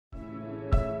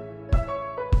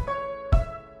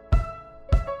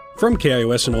From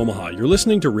KIOS in Omaha, you're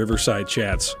listening to Riverside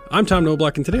Chats. I'm Tom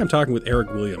Noblock, and today I'm talking with Eric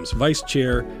Williams, Vice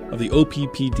Chair of the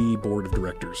OPPD Board of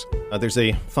Directors. There's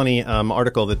a funny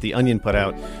article that The Onion put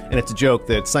out, and it's a joke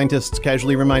that scientists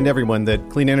casually remind everyone that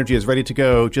clean energy is ready to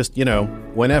go just,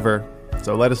 whenever,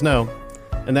 so let us know.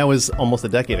 And that was almost a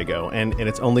decade ago, and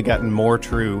it's only gotten more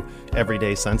true every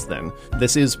day since then.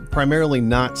 This is primarily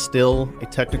not still a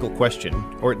technical question,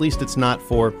 or at least it's not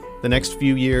for the next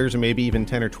few years or maybe even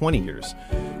 10 or 20 years.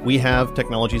 We have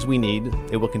technologies we need.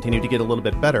 It will continue to get a little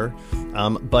bit better,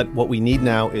 but what we need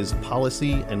now is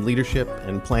policy and leadership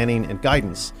and planning and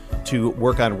guidance to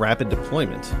work on rapid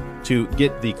deployment to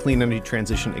get the clean energy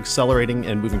transition accelerating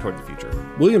and moving toward the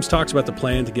future. Williams talks about the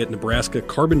plan to get Nebraska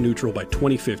carbon neutral by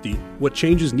 2050, what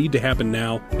changes need to happen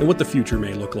now, and what the future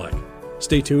may look like.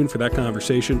 Stay tuned for that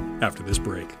conversation after this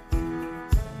break.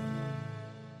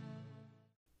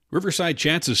 Riverside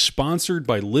Chats is sponsored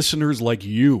by listeners like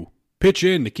you. Pitch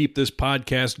in to keep this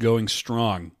podcast going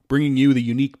strong, bringing you the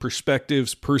unique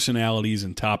perspectives, personalities,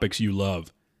 and topics you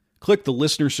love. Click the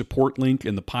listener support link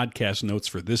in the podcast notes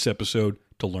for this episode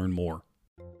to learn more.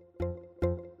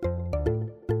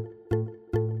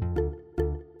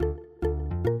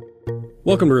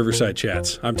 Welcome to Riverside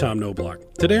Chats. I'm Tom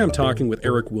Noblock. Today I'm talking with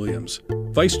Eric Williams,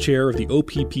 Vice Chair of the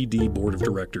OPPD Board of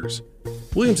Directors.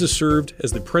 Williams has served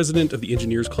as the President of the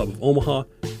Engineers Club of Omaha,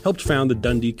 helped found the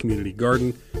Dundee Community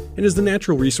Garden, and is the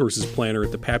Natural Resources Planner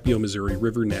at the Papio, Missouri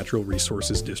River Natural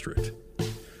Resources District.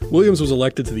 Williams was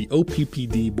elected to the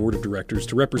OPPD Board of Directors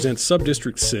to represent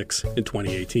Subdistrict 6 in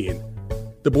 2018.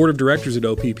 The Board of Directors at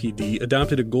OPPD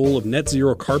adopted a goal of net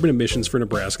zero carbon emissions for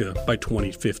Nebraska by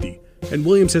 2050, and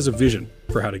Williams has a vision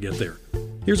for how to get there.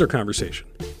 Here's our conversation.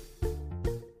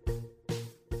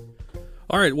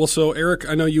 All right, well, so Eric,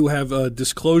 I know you have a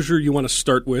disclosure you want to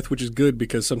start with, which is good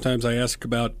because sometimes I ask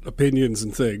about opinions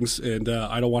and things, and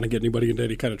I don't want to get anybody into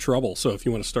any kind of trouble. So if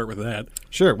you want to start with that.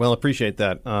 Sure, well, appreciate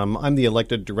that. I'm the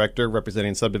elected director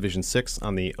representing Subdivision 6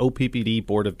 on the OPPD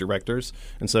Board of Directors,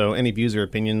 and so any views or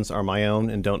opinions are my own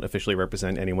and don't officially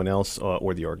represent anyone else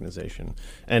or the organization.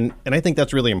 And I think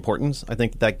that's really important. I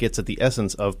think that gets at the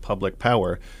essence of public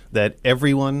power, that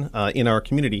everyone in our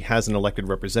community has an elected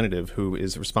representative who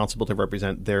is responsible to represent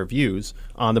their views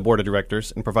on the board of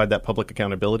directors and provide that public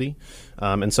accountability.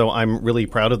 And so I'm really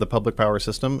proud of the public power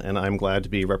system, and I'm glad to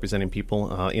be representing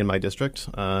people in my district.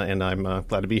 And I'm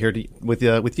glad to be here with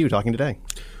you talking today.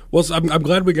 Well, so I'm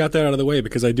glad we got that out of the way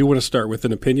because I do want to start with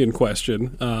an opinion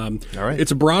question. All right.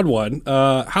 It's a broad one.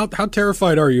 How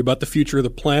terrified are you about the future of the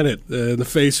planet in the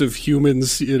face of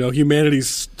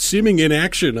humanity's seeming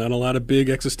inaction on a lot of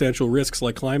big existential risks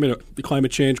like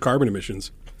climate change, carbon emissions?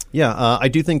 Yeah, I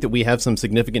do think that we have some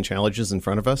significant challenges in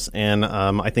front of us, and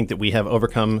I think that we have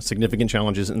overcome significant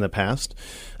challenges in the past.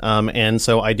 And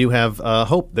so I do have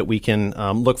hope that we can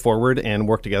look forward and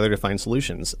work together to find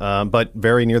solutions. But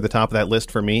very near the top of that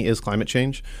list for me is climate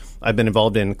change. I've been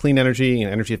involved in clean energy and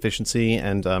energy efficiency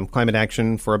and climate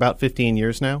action for about 15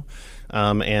 years now.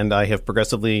 And I have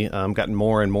progressively gotten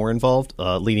more and more involved,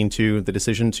 leading to the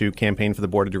decision to campaign for the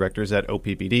board of directors at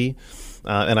OPPD.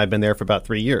 And I've been there for about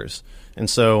 3 years. And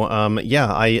so,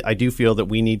 I do feel that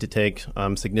we need to take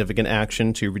significant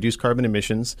action to reduce carbon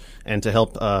emissions and to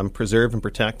help preserve and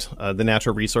protect the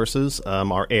natural resources,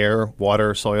 our air,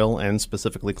 water, soil, and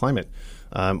specifically climate.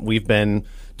 We've been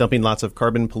dumping lots of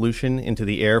carbon pollution into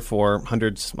the air for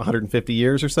 150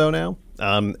 years or so now.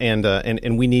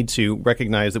 And we need to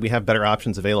recognize that we have better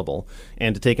options available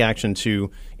and to take action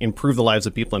to improve the lives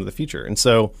of people into the future. And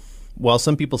so while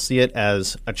some people see it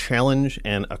as a challenge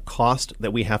and a cost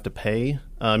that we have to pay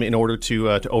in order to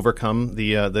overcome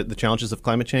the challenges of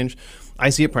climate change, I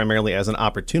see it primarily as an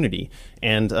opportunity.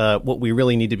 And what we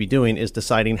really need to be doing is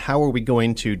deciding how are we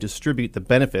going to distribute the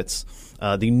benefits,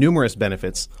 the numerous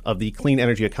benefits of the clean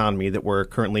energy economy that we're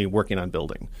currently working on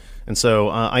building. And so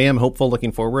I am hopeful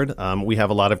looking forward. We have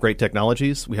a lot of great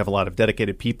technologies. We have a lot of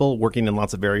dedicated people working in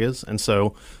lots of areas. And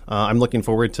so I'm looking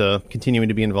forward to continuing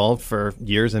to be involved for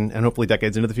years and hopefully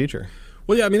decades into the future.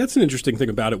 Well, yeah, I mean, that's an interesting thing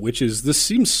about it, which is this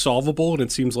seems solvable, and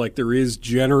it seems like there is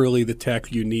generally the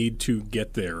tech you need to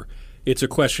get there. It's a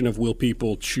question of will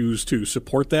people choose to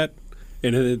support that,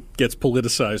 and it gets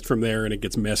politicized from there, and it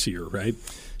gets messier, right?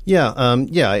 Yeah,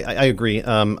 I agree.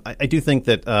 I do think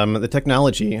that the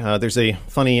technology, there's a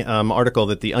funny article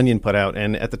that The Onion put out,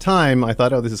 and at the time I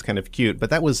thought, oh, this is kind of cute, but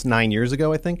that was 9 years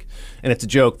ago, I think, and it's a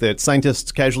joke that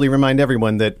scientists casually remind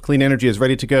everyone that clean energy is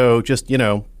ready to go just,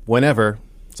 whenever,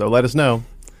 so let us know.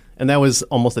 And that was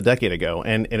almost a decade ago.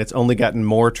 And it's only gotten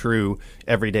more true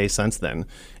every day since then.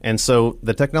 And so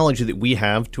the technology that we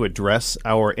have to address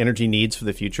our energy needs for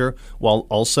the future, while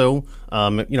also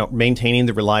maintaining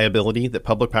the reliability that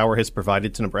public power has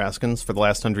provided to Nebraskans for the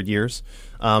last 100 years,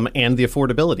 and the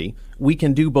affordability, we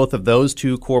can do both of those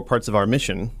two core parts of our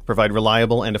mission, provide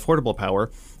reliable and affordable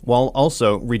power, while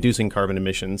also reducing carbon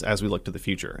emissions as we look to the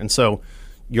future. And so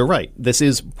you're right. This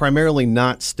is primarily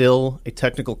not still a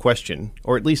technical question,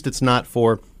 or at least it's not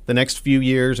for the next few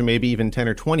years or maybe even 10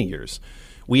 or 20 years.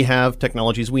 We have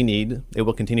technologies we need. It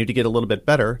will continue to get a little bit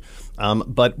better.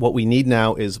 But what we need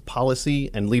now is policy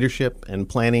and leadership and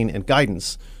planning and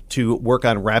guidance to work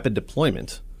on rapid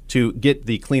deployment to get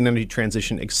the clean energy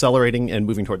transition accelerating and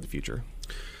moving toward the future.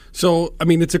 So, I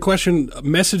mean, it's a question.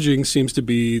 Messaging seems to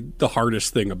be the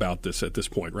hardest thing about this at this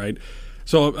point, right?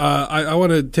 So I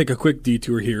want to take a quick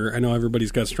detour here. I know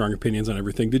everybody's got strong opinions on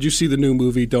everything. Did you see the new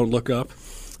movie, Don't Look Up?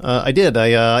 I did.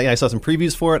 I saw some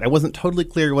previews for it. I wasn't totally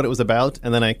clear what it was about,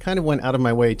 and then I kind of went out of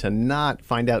my way to not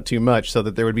find out too much so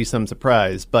that there would be some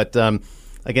surprise. But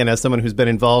again, as someone who's been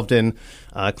involved in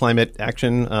climate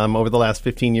action over the last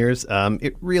 15 years,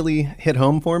 it really hit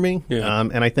home for me. Yeah.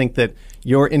 And I think that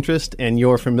your interest and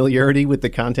your familiarity with the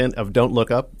content of Don't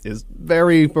Look Up is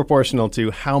very proportional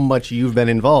to how much you've been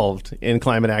involved in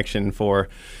climate action for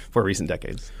recent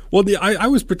decades. Well, I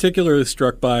was particularly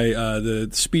struck by the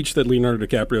speech that Leonardo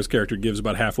DiCaprio's character gives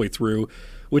about halfway through,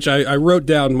 which I wrote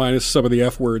down minus some of the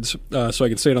F words so I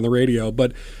can say it on the radio.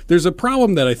 But there's a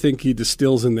problem that I think he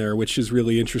distills in there, which is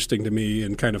really interesting to me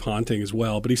and kind of haunting as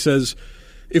well. But he says,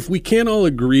 if we can't all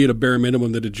agree at a bare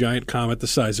minimum that a giant comet the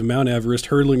size of Mount Everest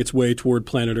hurtling its way toward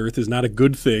planet Earth is not a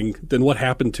good thing, then what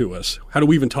happened to us? How do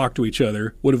we even talk to each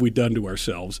other? What have we done to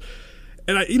ourselves?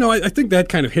 And I think that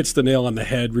kind of hits the nail on the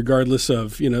head, regardless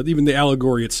of, even the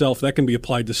allegory itself. That can be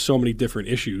applied to so many different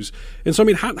issues. And so, I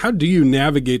mean, how do you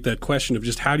navigate that question of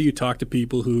just how do you talk to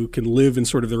people who can live in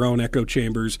sort of their own echo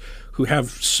chambers, who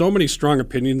have so many strong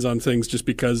opinions on things just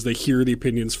because they hear the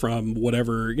opinions from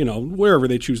whatever, wherever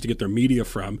they choose to get their media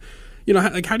from?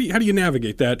 How do you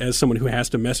navigate that as someone who has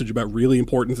to message about really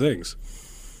important things?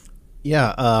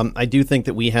 Yeah, I do think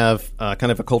that we have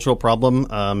kind of a cultural problem.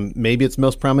 Maybe it's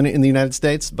most prominent in the United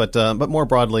States, but more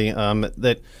broadly,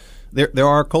 that there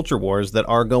are culture wars that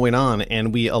are going on,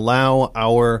 and we allow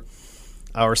our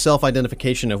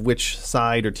self-identification of which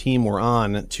side or team we're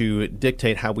on to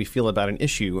dictate how we feel about an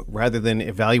issue, rather than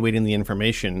evaluating the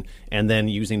information and then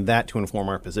using that to inform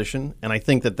our position. And I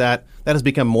think that has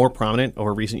become more prominent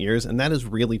over recent years, and that is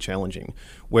really challenging.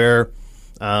 Where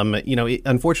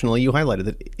unfortunately, you highlighted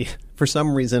that for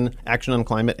some reason, action on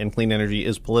climate and clean energy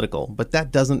is political, but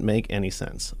that doesn't make any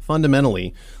sense.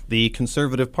 Fundamentally, the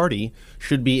Conservative Party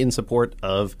should be in support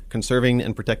of conserving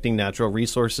and protecting natural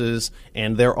resources,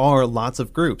 and there are lots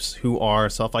of groups who are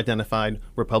self-identified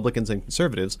Republicans and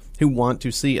conservatives who want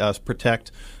to see us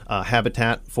protect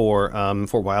habitat for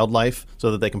wildlife so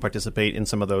that they can participate in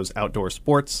some of those outdoor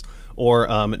sports, or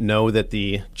know that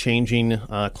the changing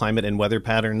climate and weather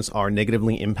patterns are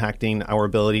negatively impacting our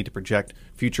ability to project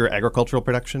future agricultural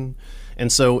production.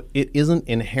 And so it isn't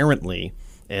inherently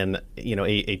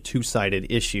a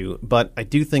two-sided issue, but I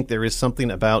do think there is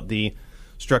something about the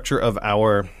structure of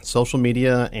our social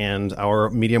media and our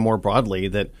media more broadly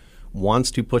that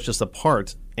wants to push us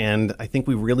apart. And I think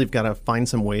we really have got to find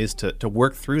some ways to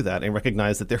work through that and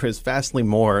recognize that there is vastly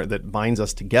more that binds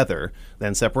us together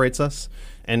than separates us.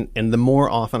 And the more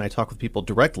often I talk with people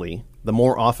directly, the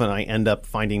more often I end up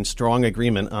finding strong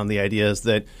agreement on the ideas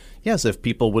that, yes, if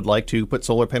people would like to put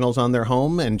solar panels on their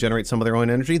home and generate some of their own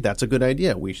energy, that's a good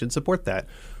idea. We should support that.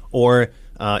 Or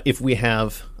if we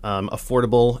have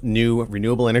affordable new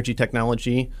renewable energy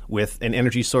technology with an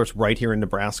energy source right here in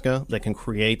Nebraska that can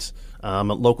create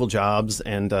local jobs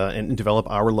and develop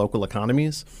our local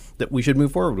economies, that we should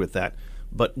move forward with that.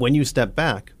 But when you step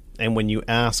back and when you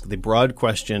ask the broad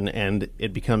question and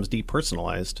it becomes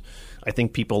depersonalized, I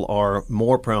think people are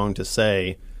more prone to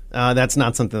say, that's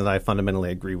not something that I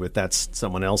fundamentally agree with. That's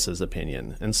someone else's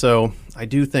opinion. And so I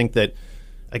do think that,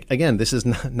 again, this is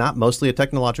not mostly a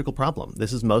technological problem.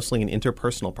 This is mostly an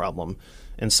interpersonal problem.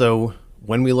 And so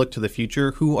when we look to the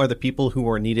future, who are the people who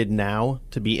are needed now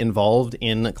to be involved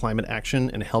in climate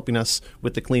action and helping us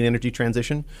with the clean energy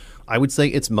transition? I would say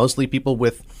it's mostly people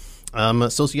with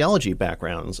sociology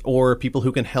backgrounds, or people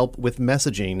who can help with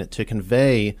messaging to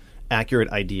convey accurate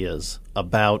ideas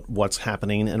about what's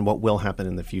happening and what will happen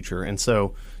in the future. And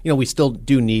so, we still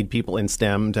do need people in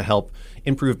STEM to help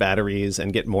improve batteries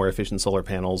and get more efficient solar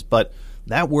panels, but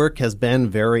That work has been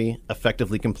very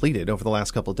effectively completed over the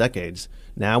last couple of decades.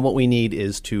 Now what we need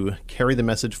is to carry the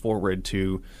message forward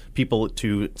to people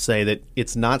to say that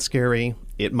it's not scary,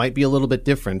 it might be a little bit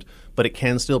different, but it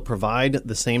can still provide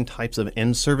the same types of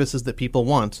end services that people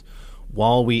want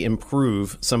while we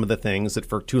improve some of the things that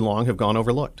for too long have gone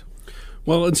overlooked.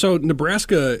 Well, and so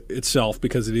Nebraska itself,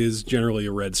 because it is generally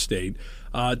a red state,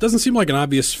 it doesn't seem like an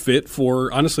obvious fit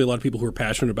for, honestly, a lot of people who are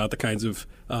passionate about the kinds of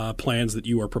plans that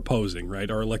you are proposing,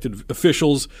 right? Our elected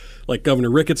officials, like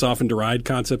Governor Ricketts, often deride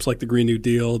concepts like the Green New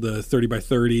Deal, the 30 by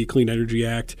 30 Clean Energy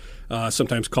Act,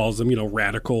 sometimes calls them,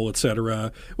 radical, et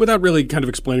cetera, without really kind of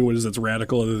explaining what it is that's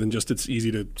radical, other than just it's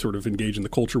easy to sort of engage in the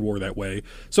culture war that way.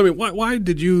 So, I mean, why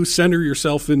did you center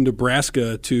yourself in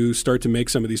Nebraska to start to make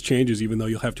some of these changes, even though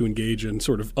you'll have to engage in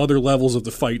sort of other levels of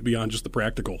the fight beyond just the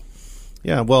practical?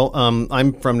 Yeah, well,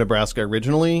 I'm from Nebraska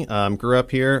originally, grew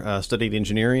up here, studied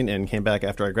engineering, and came back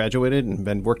after I graduated and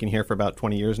been working here for about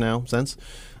 20 years now since.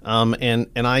 And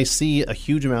I see a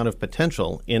huge amount of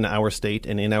potential in our state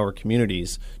and in our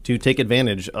communities to take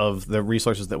advantage of the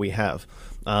resources that we have.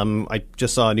 I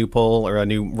just saw a new poll or a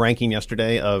new ranking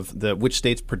yesterday of which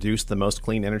states produce the most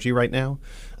clean energy right now.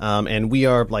 And we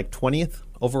are like 20th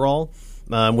overall.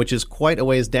 Which is quite a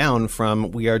ways down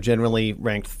from we are generally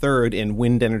ranked third in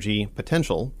wind energy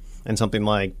potential and something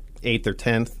like 8th or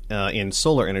 10th in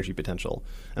solar energy potential.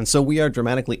 And so we are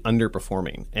dramatically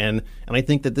underperforming. And I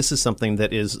think that this is something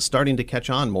that is starting to catch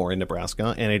on more in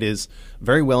Nebraska, and it is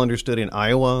very well understood in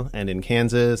Iowa and in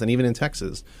Kansas and even in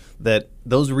Texas that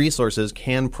those resources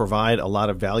can provide a lot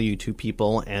of value to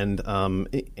people and an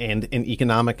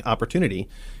economic opportunity.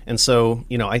 And so,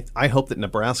 I hope that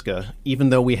Nebraska, even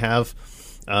though we have,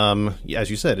 as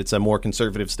you said, it's a more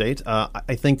conservative state,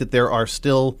 I think that there are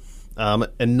still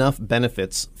enough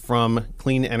benefits from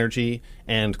clean energy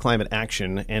and climate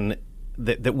action, and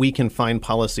that we can find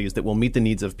policies that will meet the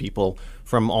needs of people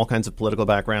from all kinds of political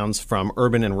backgrounds, from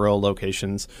urban and rural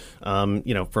locations, from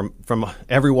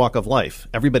every walk of life.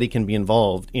 Everybody can be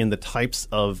involved in the types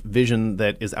of vision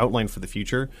that is outlined for the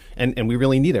future, and we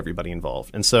really need everybody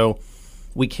involved. And so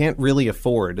we can't really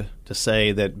afford to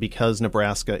say that because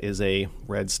Nebraska is a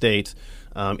red state,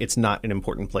 it's not an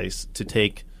important place to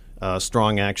take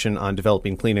strong action on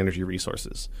developing clean energy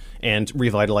resources and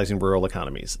revitalizing rural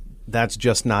economies. That's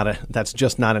just not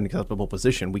an acceptable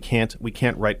position. We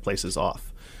can't write places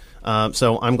off.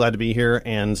 So I'm glad to be here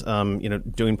and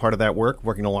doing part of that work,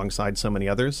 working alongside so many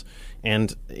others.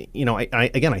 And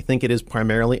I think it is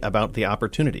primarily about the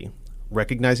opportunity,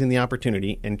 recognizing the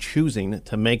opportunity and choosing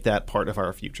to make that part of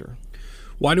our future.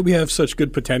 Why do we have such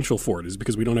good potential for it? Is it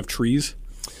because we don't have trees?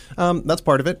 That's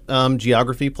part of it.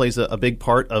 Geography plays a big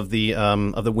part of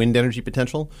the wind energy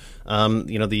potential.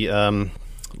 The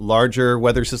larger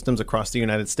weather systems across the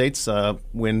United States,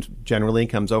 wind generally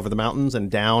comes over the mountains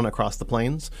and down across the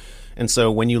plains. And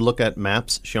so when you look at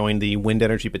maps showing the wind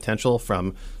energy potential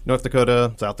from North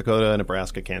Dakota, South Dakota,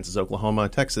 Nebraska, Kansas, Oklahoma,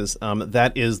 Texas,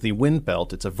 that is the wind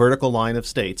belt. It's a vertical line of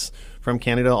states from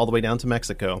Canada all the way down to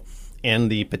Mexico.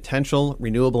 And the potential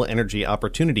renewable energy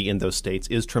opportunity in those states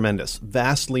is tremendous,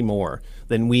 vastly more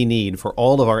than we need for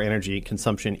all of our energy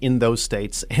consumption in those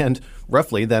states and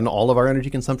roughly than all of our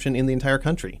energy consumption in the entire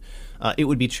country. It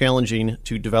would be challenging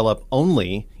to develop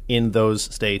only in those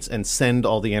states and send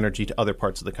all the energy to other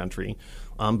parts of the country.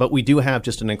 But we do have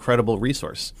just an incredible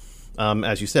resource.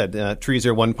 As you said, trees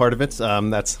are one part of it.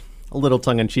 That's a little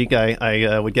tongue-in-cheek,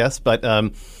 I would guess. But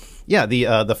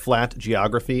the flat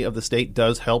geography of the state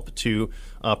does help to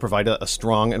provide a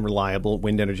strong and reliable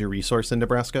wind energy resource in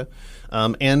Nebraska.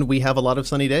 And we have a lot of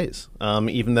sunny days.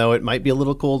 Even though it might be a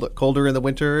little colder in the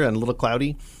winter and a little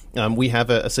cloudy, we have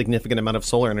a significant amount of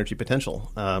solar energy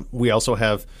potential. We also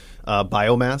have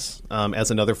biomass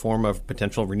as another form of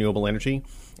potential renewable energy.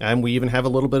 And we even have a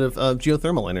little bit of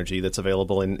geothermal energy that's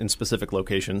available in specific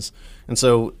locations. And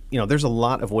so, there's a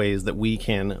lot of ways that we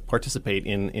can participate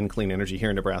in clean energy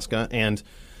here in Nebraska. And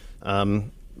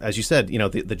as you said,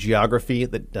 the geography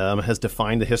that has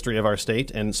defined the history of our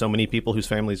state and so many people whose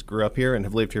families grew up here and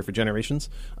have lived here for generations,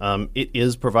 it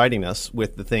is providing us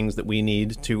with the things that we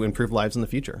need to improve lives in the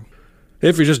future.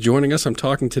 If you're just joining us, I'm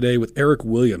talking today with Eric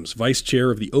Williams, Vice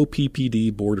Chair of the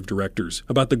OPPD Board of Directors,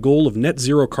 about the goal of net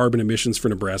zero carbon emissions for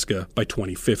Nebraska by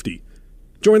 2050.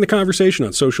 Join the conversation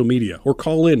on social media or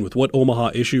call in with what Omaha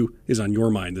issue is on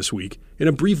your mind this week in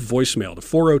a brief voicemail to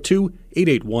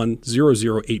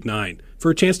 402-881-0089 for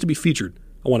a chance to be featured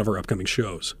on one of our upcoming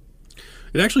shows.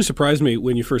 It actually surprised me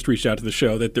when you first reached out to the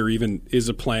show that there even is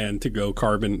a plan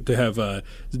to have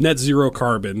net zero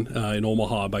carbon in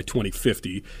Omaha by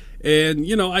 2050. And,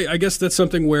 I guess that's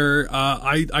something where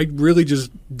I really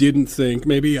just didn't think,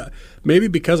 maybe maybe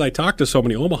because I talk to so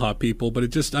many Omaha people, but it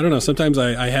just, I don't know, sometimes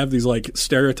I have these like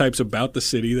stereotypes about the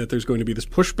city that there's going to be this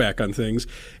pushback on things.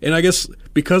 And I guess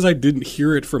because I didn't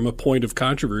hear it from a point of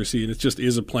controversy, and it just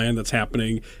is a plan that's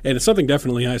happening, and it's something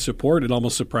definitely I support, it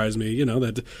almost surprised me,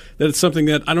 that it's something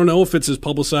that I don't know if it's as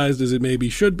publicized as it maybe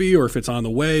should be, or if it's on the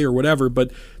way or whatever,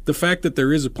 but the fact that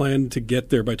there is a plan to get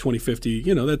there by 2050,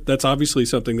 that's obviously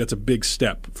something that's a big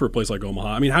step for a place like Omaha.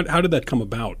 I mean, how did that come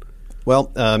about?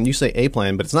 Well, you say a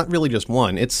plan, but it's not really just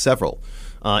one. It's several.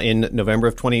 In November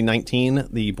of 2019,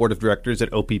 the board of directors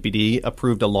at OPPD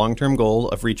approved a long-term goal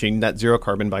of reaching net zero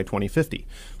carbon by 2050.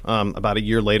 About a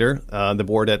year later, the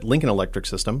board at Lincoln Electric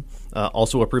System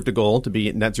also approved a goal to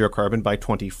be net zero carbon by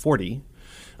 2040.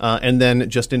 And then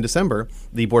just in December,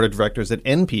 the board of directors at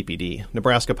NPPD,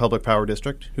 Nebraska Public Power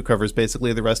District, who covers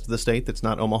basically the rest of the state that's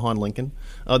not Omaha and Lincoln,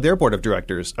 their board of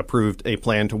directors approved a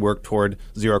plan to work toward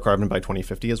zero carbon by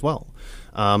 2050 as well.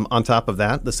 On top of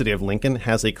that, the city of Lincoln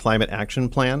has a climate action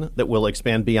plan that will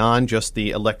expand beyond just the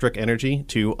electric energy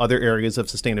to other areas of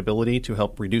sustainability to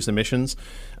help reduce emissions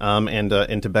and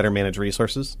to better manage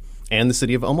resources. And the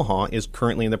city of Omaha is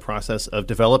currently in the process of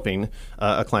developing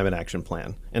a climate action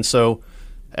plan. And so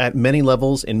at many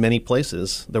levels, in many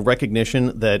places, the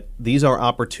recognition that these are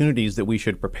opportunities that we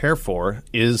should prepare for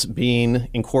is being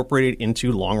incorporated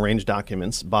into long-range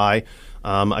documents by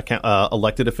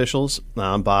elected officials,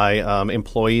 by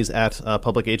employees at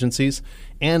public agencies,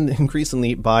 and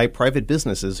increasingly by private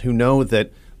businesses who know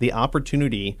that the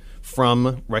opportunity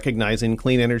from recognizing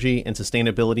clean energy and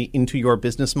sustainability into your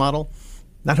business model,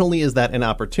 not only is that an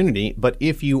opportunity, but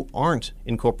if you aren't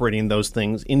incorporating those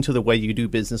things into the way you do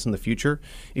business in the future,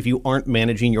 if you aren't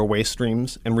managing your waste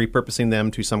streams and repurposing them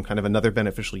to some kind of another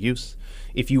beneficial use,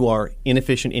 if you are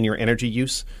inefficient in your energy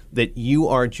use, that you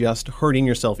are just hurting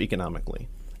yourself economically.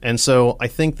 And so I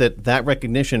think that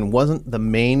recognition wasn't the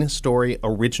main story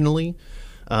originally.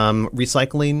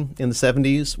 Recycling in the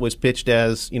 70s was pitched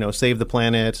as, save the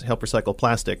planet, help recycle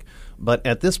plastic. But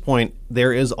at this point,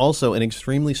 there is also an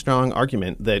extremely strong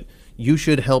argument that you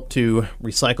should help to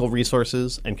recycle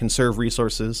resources and conserve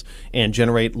resources and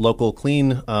generate local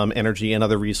clean energy and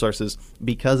other resources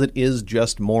because it is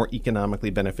just more economically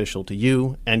beneficial to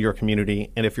you and your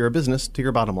community, and if you're a business, to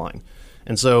your bottom line.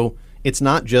 And so it's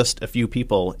not just a few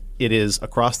people. It is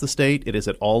across the state. It is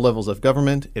at all levels of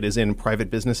government. It is in private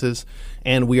businesses.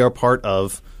 And we are part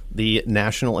of the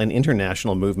national and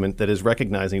international movement that is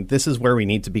recognizing this is where we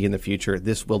need to be in the future.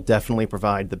 This will definitely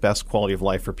provide the best quality of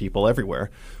life for people everywhere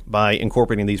by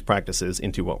incorporating these practices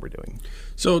into what we're doing.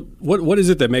 So what is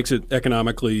it that makes it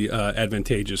economically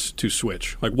advantageous to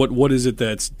switch? Like what is it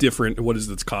that's different? What is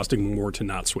it that's costing more to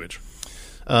not switch?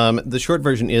 The short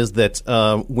version is that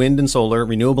wind and solar,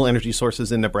 renewable energy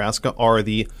sources in Nebraska, are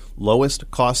the lowest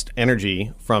cost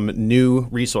energy from new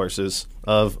resources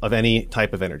of any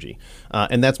type of energy.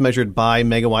 And that's measured by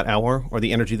megawatt hour, or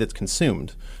the energy that's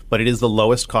consumed. But it is the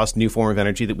lowest cost new form of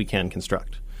energy that we can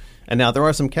construct. And now there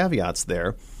are some caveats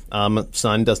there.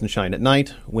 Sun doesn't shine at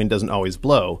night. Wind doesn't always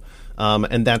blow.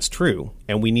 And that's true.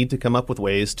 And we need to come up with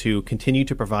ways to continue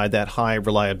to provide that high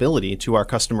reliability to our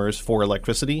customers for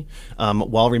electricity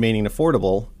while remaining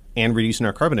affordable and reducing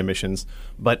our carbon emissions.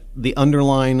 But the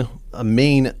underlying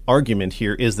main argument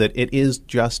here is that it is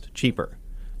just cheaper.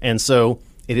 And so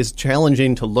it is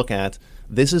challenging to look at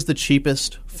this is the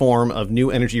cheapest form of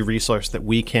new energy resource that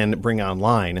we can bring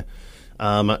online.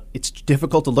 It's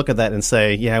difficult to look at that and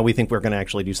say, yeah, we think we're going to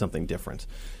actually do something different.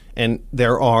 And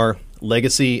there are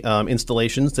legacy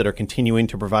installations that are continuing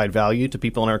to provide value to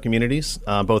people in our communities,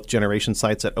 both generation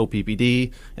sites at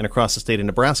OPPD and across the state of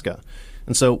Nebraska.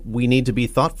 And so we need to be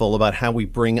thoughtful about how we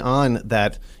bring on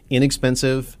that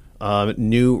inexpensive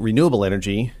new renewable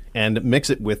energy and mix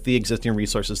it with the existing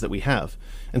resources that we have.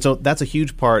 And so that's a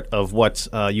huge part of what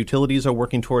utilities are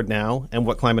working toward now and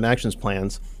what climate actions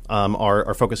plans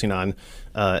are focusing on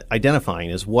identifying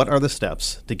is what are the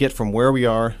steps to get from where we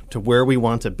are to where we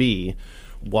want to be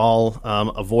while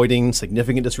avoiding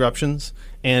significant disruptions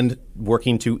and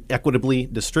working to equitably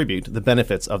distribute the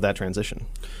benefits of that transition.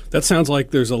 That sounds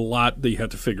like there's a lot that you have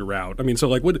to figure out. I mean, so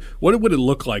like what would it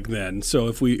look like then? So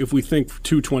if we think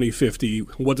to 2050,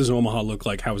 what does Omaha look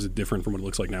like? How is it different from what it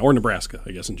looks like now, or Nebraska,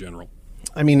 I guess, in general?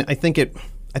 I mean, I think it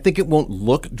won't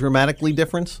look dramatically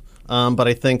different. But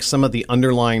I think some of the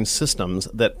underlying systems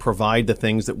that provide the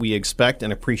things that we expect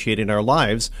and appreciate in our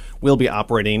lives will be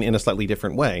operating in a slightly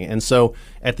different way. And so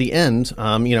at the end,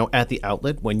 at the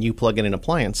outlet, when you plug in an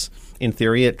appliance, in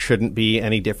theory, it shouldn't be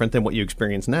any different than what you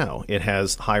experience now. It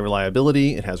has high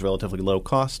reliability, it has relatively low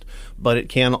cost, but it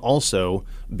can also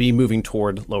be moving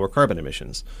toward lower carbon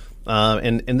emissions.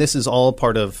 And this is all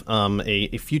part of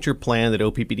a future plan that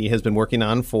OPPD has been working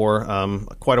on for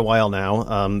quite a while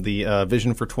now, the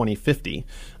Vision for 2050,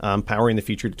 Powering the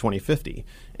Future to 2050.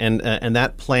 And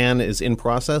that plan is in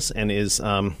process and is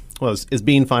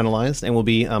being finalized and will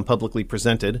be publicly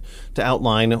presented to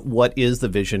outline what is the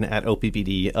vision at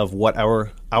OPPD of what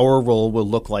our role will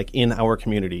look like in our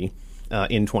community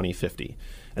in 2050.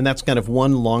 And that's kind of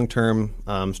one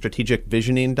long-term strategic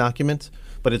visioning document,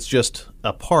 but it's just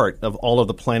a part of all of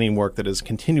the planning work that is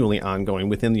continually ongoing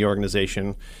within the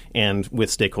organization and with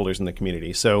stakeholders in the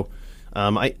community. So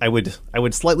I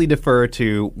would slightly defer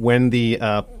to when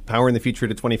the Powering the Future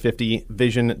to 2050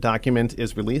 vision document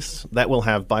is released. That will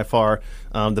have by far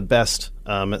the best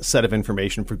set of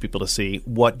information for people to see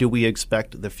what do we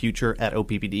expect the future at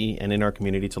OPPD and in our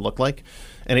community to look like.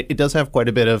 And it does have quite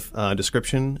a bit of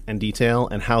description and detail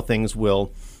and how things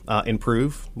will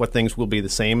improve, what things will be the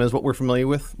same as what we're familiar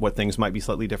with, what things might be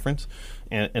slightly different,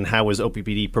 and how is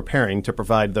OPPD preparing to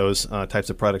provide those types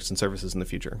of products and services in the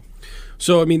future.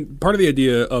 So, I mean, part of the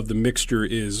idea of the mixture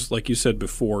is, like you said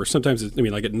before, sometimes,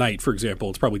 like at night, for example,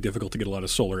 it's probably difficult to get a lot of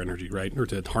solar energy, right, or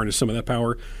to harness some of that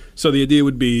power. So the idea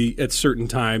would be at certain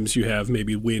times you have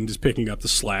maybe wind is picking up the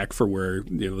slack for where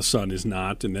the sun is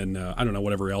not, and then, I don't know,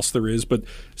 whatever else there is, but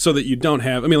so that you don't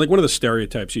have, like one of the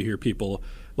stereotypes you hear people,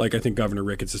 like I think Governor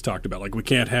Ricketts has talked about, like we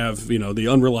can't have, the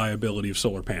unreliability of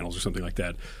solar panels or something like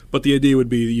that. But the idea would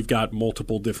be that you've got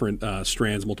multiple different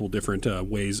strands, multiple different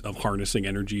ways of harnessing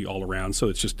energy all around. So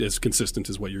it's just as consistent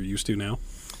as what you're used to now.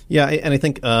 Yeah, and I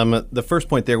think the first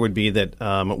point there would be that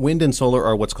wind and solar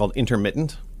are what's called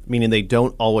intermittent, meaning they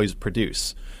don't always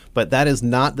produce. But that is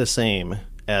not the same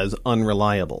as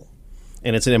unreliable.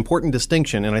 And it's an important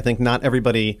distinction, and I think not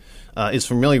everybody is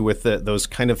familiar with those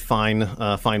kind of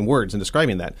fine words in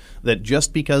describing that. That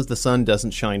just because the sun doesn't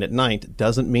shine at night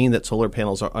doesn't mean that solar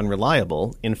panels are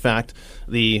unreliable. In fact,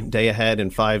 the day ahead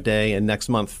and 5-day and next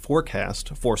month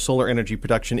forecast for solar energy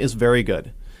production is very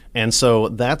good. And so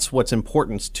that's what's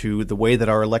important to the way that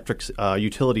our electric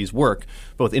utilities work,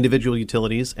 both individual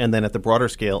utilities and then at the broader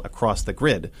scale across the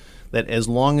grid. That as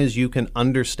long as you can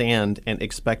understand and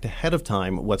expect ahead of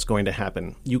time what's going to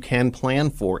happen, you can plan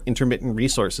for intermittent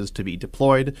resources to be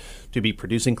deployed, to be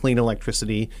producing clean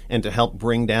electricity, and to help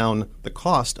bring down the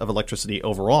cost of electricity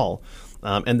overall.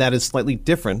 And that is slightly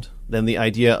different than the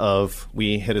idea of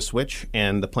we hit a switch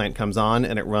and the plant comes on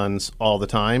and it runs all the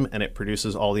time and it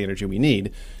produces all the energy we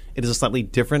need. It is a slightly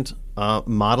different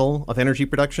model of energy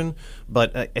production,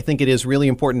 but I think it is really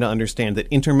important to understand that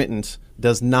intermittent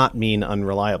does not mean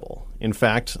unreliable. In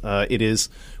fact, it is,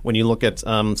 when you look at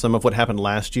some of what happened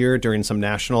last year during some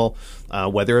national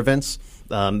weather events,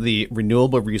 the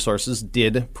renewable resources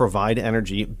did provide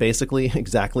energy basically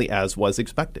exactly as was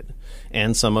expected.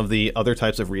 And some of the other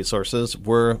types of resources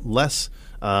were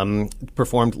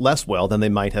performed less well than they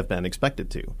might have been expected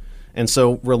to. And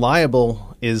so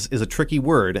reliable is a tricky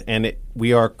word, and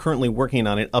we are currently working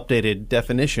on an updated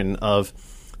definition of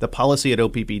the policy at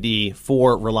OPPD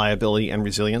for reliability and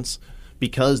resilience,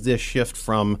 because this shift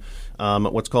from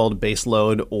what's called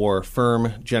baseload or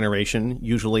firm generation,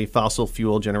 usually fossil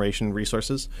fuel generation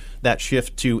resources, that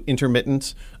shift to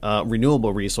intermittent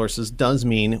renewable resources does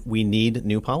mean we need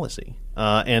new policy.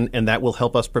 And that will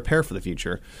help us prepare for the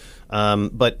future.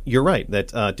 But you're right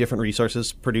that different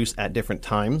resources produce at different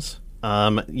times,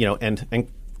 and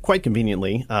quite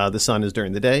conveniently, the sun is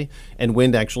during the day, and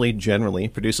wind actually generally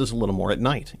produces a little more at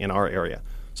night in our area.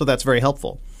 So that's very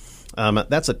helpful.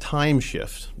 That's a time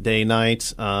shift, day,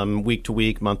 night, week to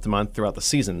week, month to month, throughout the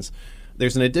seasons.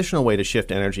 There's an additional way to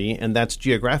shift energy, and that's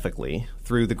geographically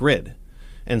through the grid.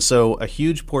 And so a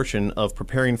huge portion of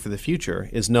preparing for the future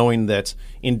is knowing that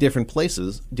in different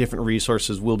places, different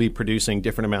resources will be producing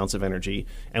different amounts of energy,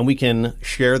 and we can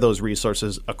share those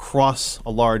resources across a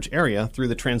large area through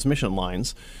the transmission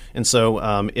lines. And so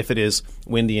if it is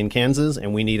windy in Kansas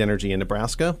and we need energy in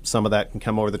Nebraska, some of that can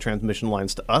come over the transmission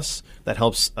lines to us. That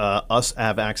helps us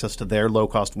have access to their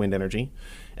low-cost wind energy.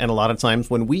 And a lot of times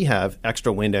when we have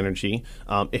extra wind energy,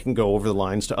 it can go over the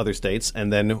lines to other states,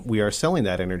 and then we are selling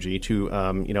that energy to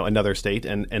another state,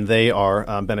 and they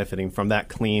are benefiting from that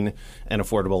clean and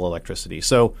affordable electricity.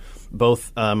 So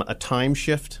both a time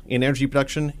shift in energy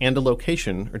production and a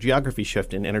location or geography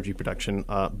shift in energy production,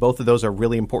 both of those are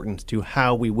really important to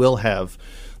how we will have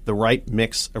the right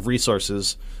mix of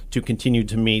resources to continue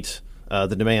to meet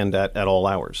the demand at all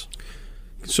hours.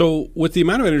 So with the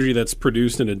amount of energy that's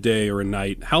produced in a day or a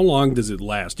night, how long does it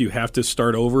last? Do you have to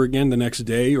start over again the next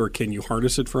day, or can you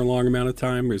harness it for a long amount of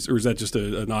time? Or is that just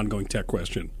an ongoing tech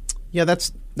question? Yeah,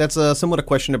 that's somewhat a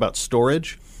question about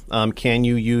storage. Can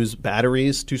you use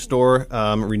batteries to store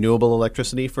renewable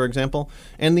electricity, for example?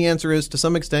 And the answer is, to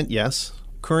some extent, yes.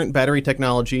 Current battery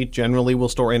technology generally will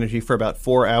store energy for about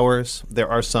 4 hours. There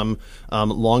are some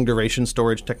long-duration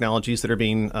storage technologies that are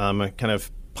being kind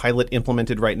of pilot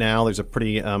implemented right now. There's a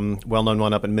pretty well-known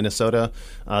one up in Minnesota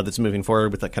that's moving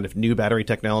forward with a kind of new battery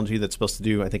technology that's supposed to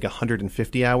do, I think,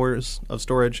 150 hours of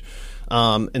storage.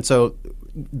 And so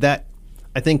that,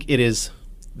 I think it is,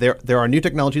 there are new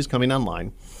technologies coming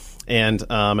online. And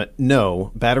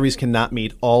no, batteries cannot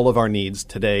meet all of our needs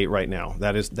today, right now.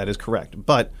 That is correct.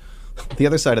 But the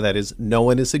other side of that is no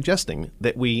one is suggesting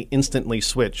that we instantly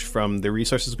switch from the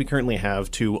resources we currently have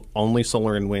to only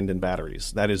solar and wind and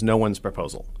batteries. That is no one's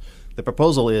proposal. The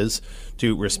proposal is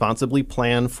to responsibly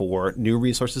plan for new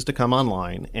resources to come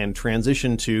online and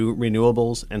transition to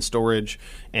renewables and storage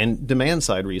and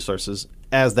demand-side resources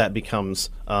as that becomes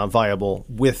viable,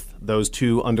 with those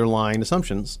two underlying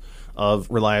assumptions of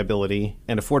reliability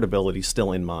and affordability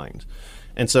still in mind.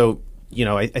 And so,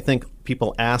 I think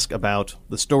people ask about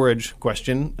the storage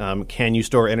question. Can you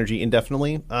store energy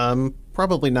indefinitely?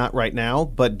 Probably not right now,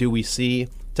 but do we see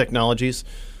technologies,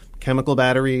 chemical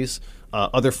batteries,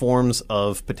 other forms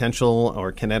of potential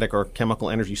or kinetic or chemical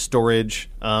energy storage?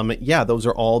 Yeah, those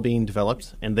are all being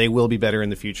developed, and they will be better in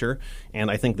the future.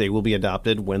 And I think they will be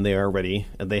adopted when they are ready,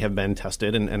 and they have been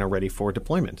tested and are ready for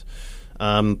deployment.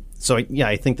 I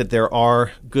think that there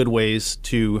are good ways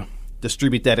to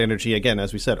distribute that energy, again,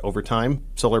 as we said, over time.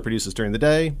 Solar produces during the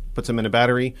day, puts them in a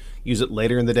battery, use it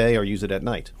later in the day, or use it at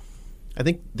night. I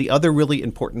think the other really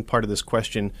important part of this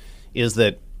question is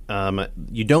that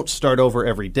you don't start over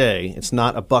every day. It's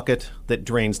not a bucket that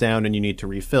drains down and you need to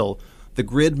refill. The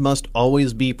grid must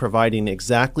always be providing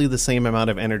exactly the same amount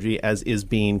of energy as is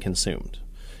being consumed.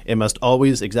 It must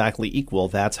always exactly equal.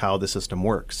 That's how the system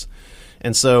works.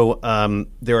 And so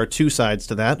there are two sides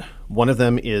to that. One of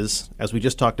them is, as we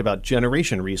just talked about,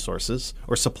 generation resources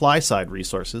or supply side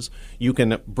resources. You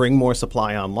can bring more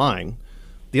supply online.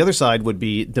 The other side would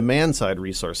be demand side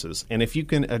resources. And if you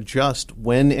can adjust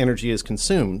when energy is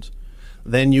consumed,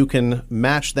 then you can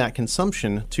match that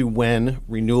consumption to when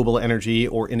renewable energy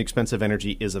or inexpensive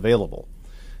energy is available.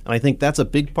 And I think that's a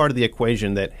big part of the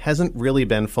equation that hasn't really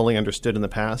been fully understood in the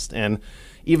past. And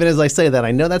even as I say that, I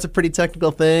know that's a pretty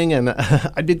technical thing, and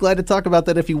I'd be glad to talk about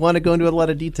that if you want to go into a lot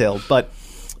of detail. But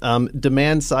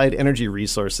demand-side energy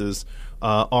resources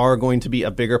are going to be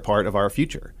a bigger part of our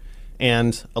future.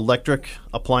 And electric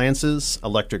appliances,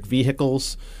 electric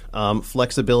vehicles,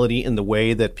 flexibility in the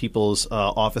way that people's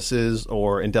offices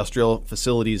or industrial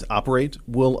facilities operate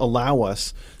will allow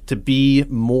us to be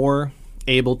more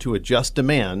able to adjust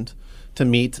demand to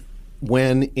meet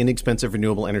when inexpensive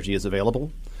renewable energy is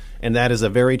available. And that is a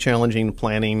very challenging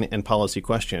planning and policy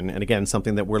question, and again,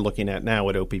 something that we're looking at now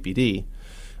at OPPD.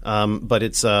 But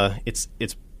it's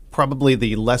probably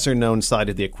the lesser known side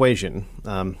of the equation.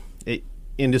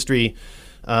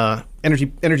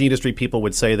 Energy industry people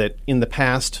would say that in the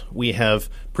past we have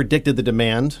predicted the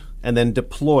demand and then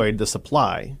deployed the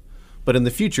supply, but in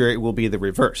the future it will be the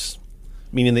reverse,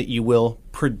 meaning that you will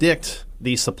predict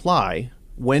the supply.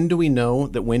 When do we know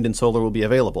that wind and solar will be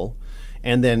available?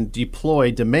 And then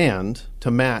deploy demand to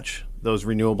match those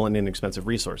renewable and inexpensive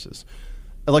resources.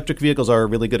 Electric vehicles are a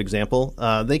really good example.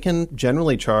 They can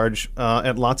generally charge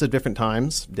at lots of different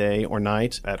times, day or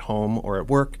night, at home or at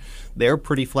work. They're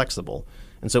pretty flexible.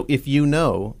 And so if you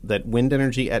know that wind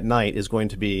energy at night is going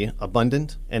to be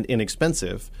abundant and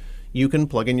inexpensive, you can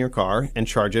plug in your car and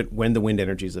charge it when the wind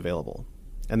energy is available.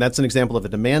 And that's an example of a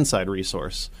demand-side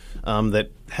resource that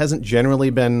hasn't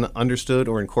generally been understood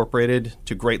or incorporated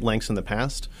to great lengths in the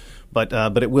past, but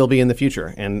it will be in the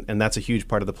future, and that's a huge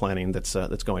part of the planning that's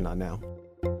going on now.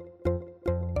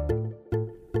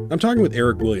 I'm talking with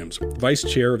Eric Williams, Vice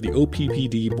Chair of the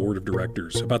OPPD Board of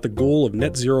Directors, about the goal of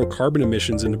net zero carbon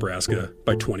emissions in Nebraska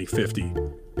by 2050.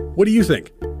 What do you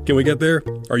think? Can we get there?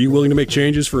 Are you willing to make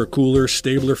changes for a cooler,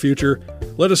 stabler future?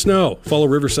 Let us know. Follow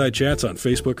Riverside Chats on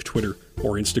Facebook, Twitter,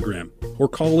 or Instagram. Or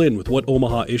call in with what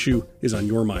Omaha issue is on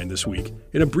your mind this week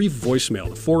in a brief voicemail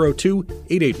to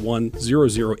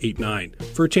 402-881-0089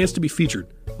 for a chance to be featured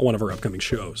on one of our upcoming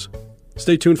shows.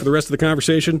 Stay tuned for the rest of the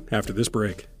conversation after this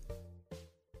break.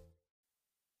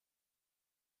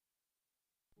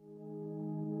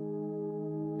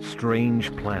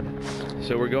 Strange planets.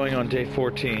 So we're going on day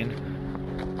 14.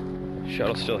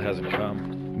 Shuttle still hasn't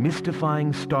come.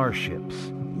 Mystifying starships.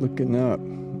 Looking up,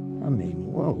 I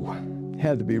mean, whoa.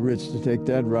 Had to be rich to take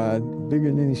that ride. Bigger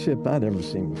than any ship I'd ever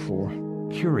seen before.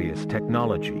 Curious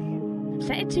technology.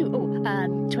 Set it to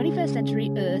 21st century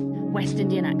Earth West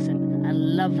Indian accent. I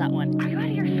love that one. Are you out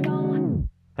of your skull?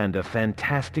 and a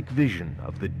fantastic vision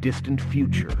of the distant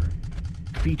future,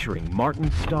 featuring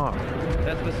Martin Starr.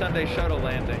 That's the Sunday shuttle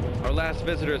landing. Our last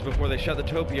visitors before they shut the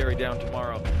topiary down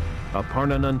tomorrow.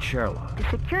 Aparna Nancherla, The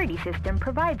security system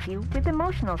provides you with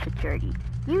emotional security.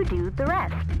 You do the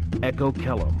rest. Echo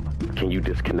Kellum, Can you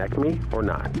disconnect me or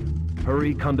not?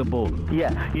 Hari Kondabolu,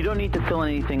 Yeah, you don't need to fill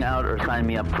anything out or sign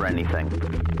me up for anything.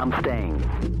 I'm staying.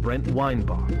 Brent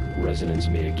Weinbach. Residents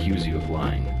may accuse you of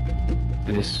lying.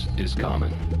 This is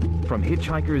common. From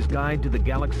Hitchhiker's Guide to the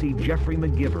Galaxy, Jeffrey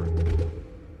McGivern.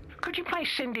 Could you play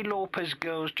Cyndi Lauper's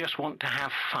Girls Just Want to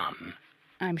Have Fun?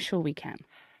 I'm sure we can.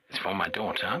 It's for my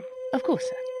daughter. Of course,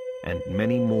 sir. And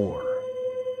many more.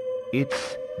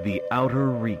 It's The Outer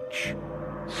Reach.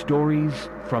 Stories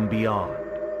from beyond.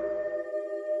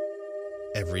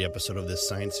 Every episode of this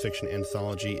science fiction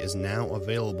anthology is now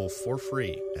available for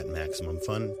free at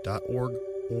MaximumFun.org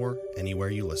or anywhere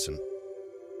you listen.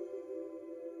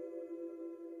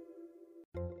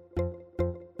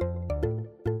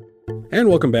 And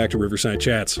welcome back to Riverside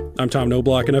Chats. I'm Tom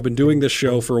Knobloch, and I've been doing this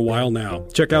show for a while now.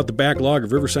 Check out the backlog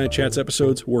of Riverside Chats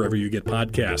episodes wherever you get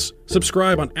podcasts.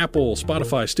 Subscribe on Apple,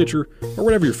 Spotify, Stitcher, or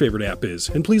whatever your favorite app is,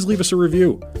 and please leave us a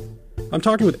review. I'm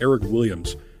talking with Eric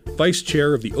Williams, Vice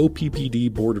Chair of the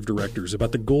OPPD Board of Directors,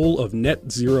 about the goal of net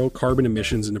zero carbon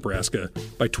emissions in Nebraska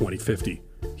by 2050.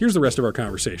 Here's the rest of our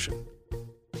conversation.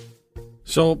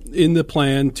 So, in the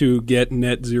plan to get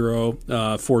net zero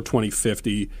for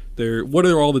 2050, what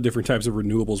are all the different types of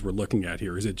renewables we're looking at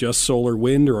here? Is it just solar,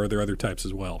 wind, or are there other types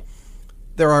as well?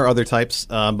 There are other types,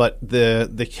 but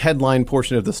the headline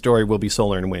portion of the story will be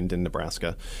solar and wind in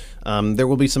Nebraska. There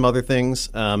will be some other things.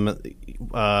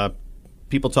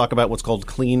 People talk about what's called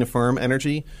clean, firm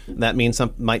energy. That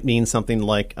might mean something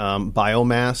like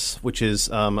biomass, which is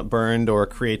burned or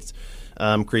creates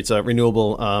a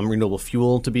renewable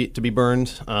fuel to be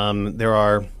burned. There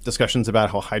are discussions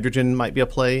about how hydrogen might be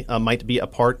a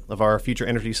part of our future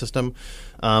energy system.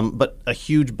 But a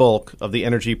huge bulk of the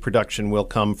energy production will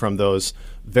come from those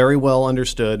very well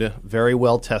understood, very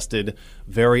well tested,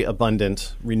 very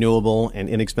abundant, renewable, and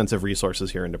inexpensive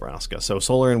resources here in Nebraska. So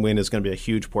solar and wind is going to be a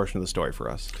huge portion of the story for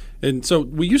us. And so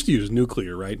we used to use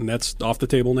nuclear, right? And that's off the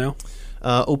table now?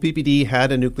 OPPD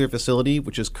had a nuclear facility,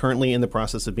 which is currently in the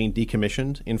process of being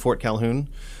decommissioned in Fort Calhoun.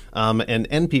 And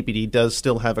NPPD does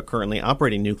still have a currently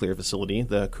operating nuclear facility,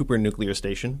 the Cooper Nuclear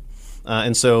Station.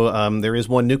 And so there is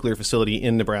one nuclear facility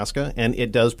in Nebraska, and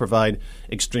it does provide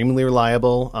extremely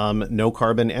reliable,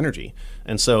 no-carbon energy.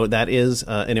 And so that is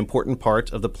an important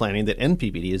part of the planning that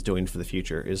NPPD is doing for the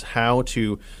future, is how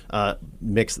to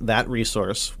mix that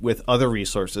resource with other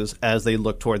resources as they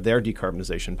look toward their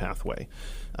decarbonization pathway.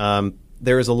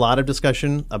 There is a lot of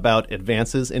discussion about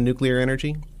advances in nuclear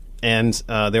energy. And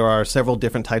there are several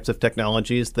different types of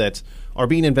technologies that are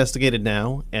being investigated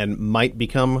now and might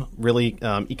become really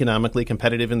economically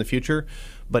competitive in the future,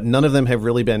 but none of them have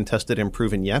really been tested and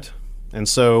proven yet. And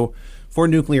so for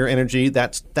nuclear energy,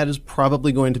 that is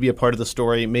probably going to be a part of the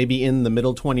story, maybe in the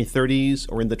middle 2030s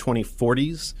or in the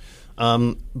 2040s.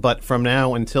 But from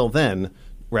now until then,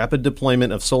 rapid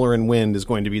deployment of solar and wind is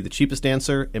going to be the cheapest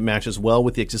answer. It matches well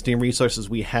with the existing resources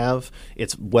we have.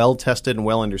 It's well tested and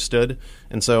well understood.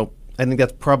 And so I think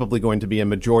that's probably going to be a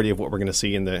majority of what we're going to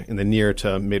see in the near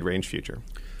to mid-range future.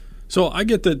 So I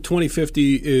get that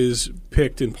 2050 is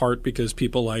picked in part because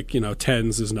people like,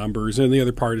 tens as numbers, and the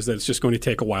other part is that it's just going to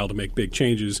take a while to make big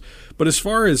changes. But as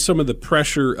far as some of the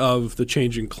pressure of the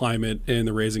changing climate and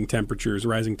the rising temperatures,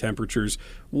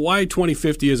 why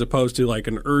 2050 as opposed to like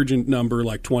an urgent number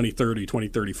like 2030,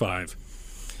 2035?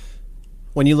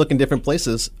 When you look in different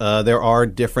places, there are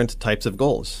different types of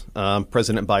goals.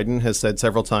 President Biden has said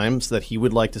several times that he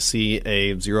would like to see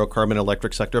a zero-carbon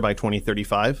electric sector by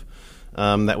 2035.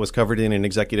 That was covered in an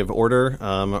executive order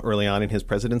early on in his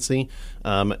presidency.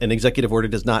 An executive order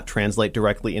does not translate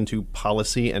directly into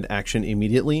policy and action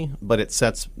immediately, but it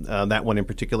sets, that one in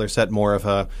particular, set more of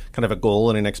a kind of a goal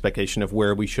and an expectation of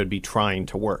where we should be trying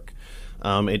to work.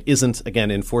 It isn't, again,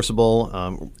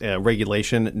 enforceable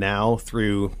regulation now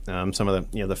through some of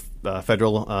the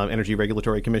Federal Energy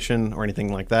Regulatory Commission or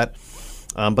anything like that.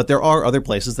 But there are other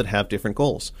places that have different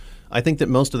goals. I think that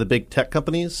most of the big tech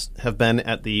companies have been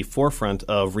at the forefront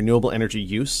of renewable energy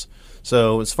use.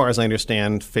 So as far as I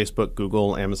understand, Facebook,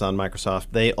 Google, Amazon, Microsoft,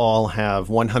 they all have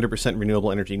 100%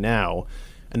 renewable energy now,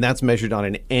 and that's measured on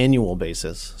an annual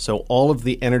basis. So all of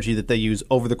the energy that they use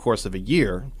over the course of a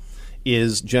year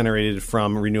is generated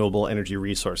from renewable energy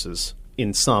resources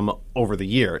in sum over the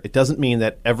year. It doesn't mean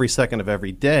that every second of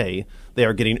every day they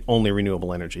are getting only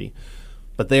renewable energy.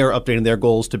 But they are updating their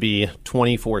goals to be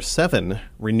 24/7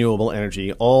 renewable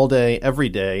energy all day, every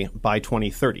day by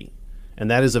 2030. And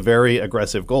that is a very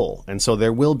aggressive goal. And so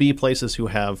there will be places who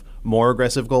have more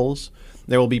aggressive goals.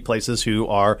 There will be places who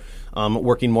are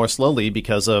working more slowly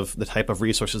because of the type of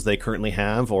resources they currently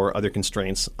have or other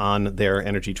constraints on their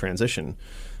energy transition.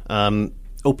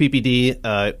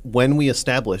 OPPD, when we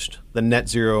established the net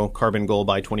zero carbon goal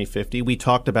by 2050, we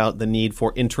talked about the need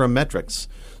for interim metrics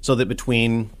so that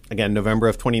between, again, November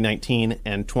of 2019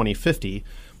 and 2050,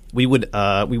 we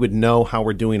would know how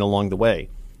we're doing along the way.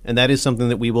 And that is something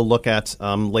that we will look at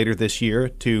later this year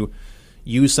to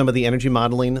use some of the energy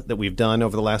modeling that we've done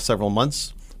over the last several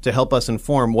months to help us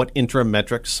inform what interim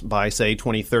metrics by, say,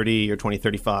 2030 or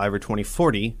 2035 or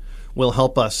 2040 will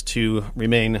help us to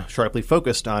remain sharply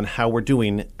focused on how we're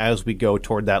doing as we go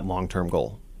toward that long-term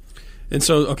goal. And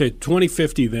so, okay,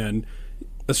 2050 then,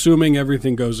 assuming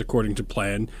everything goes according to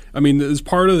plan, I mean, as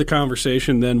part of the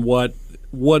conversation then, what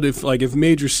if, like, if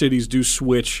major cities do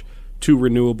switch to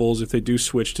renewables, if they do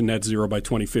switch to net zero by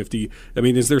 2050, I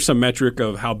mean, is there some metric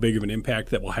of how big of an impact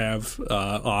that will have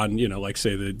on, like,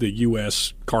 say, the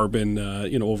U.S. carbon,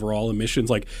 overall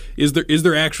emissions? Like, is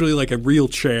there actually, like, a real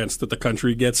chance that the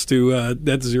country gets to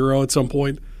net zero at some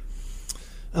point?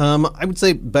 I would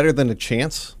say better than a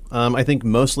chance. I think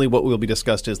mostly what will be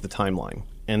discussed is the timeline.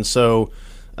 And so,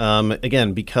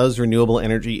 again, because renewable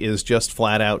energy is just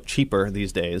flat out cheaper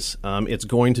these days, it's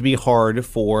going to be hard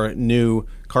for new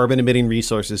carbon-emitting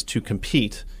resources to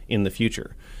compete in the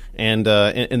future. And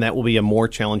that will be a more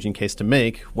challenging case to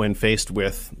make when faced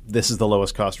with this is the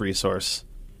lowest cost resource.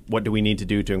 What do we need to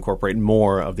do to incorporate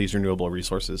more of these renewable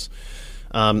resources?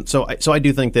 So I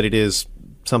do think that it is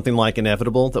something like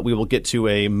inevitable that we will get to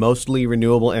a mostly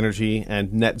renewable energy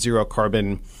and net zero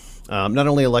carbon not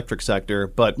only electric sector,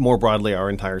 but more broadly our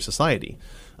entire society.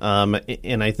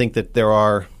 And I think that there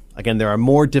are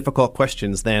more difficult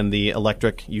questions than the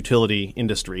electric utility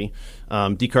industry.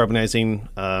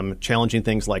 Decarbonizing challenging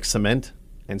things like cement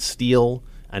and steel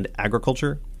and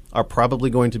agriculture are probably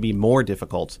going to be more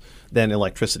difficult than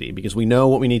electricity because we know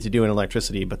what we need to do in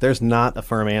electricity, but there's not a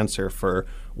firm answer for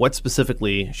what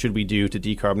specifically should we do to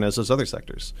decarbonize those other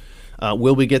sectors.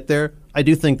 Will we get there? I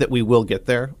do think that we will get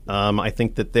there. I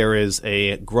think that there is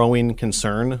a growing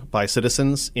concern by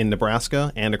citizens in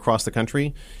Nebraska and across the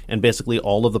country, and basically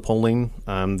all of the polling.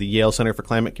 The Yale Center for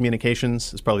Climate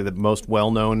Communications is probably the most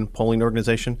well-known polling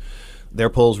organization. Their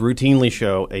polls routinely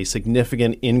show a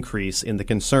significant increase in the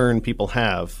concern people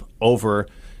have over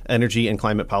energy and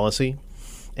climate policy.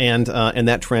 And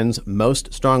that trends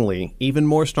most strongly, even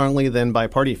more strongly than by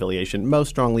party affiliation, most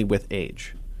strongly with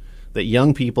age. That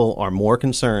young people are more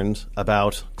concerned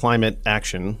about climate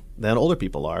action than older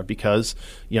people are because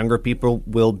younger people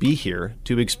will be here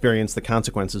to experience the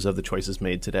consequences of the choices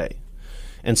made today.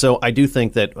 And so I do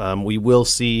think that we will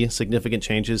see significant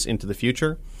changes into the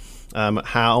future.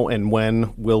 How and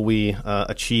when will we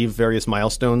achieve various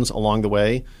milestones along the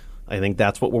way? I think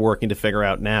that's what we're working to figure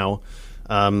out now.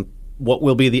 What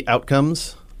will be the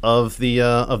outcomes of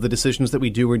the decisions that we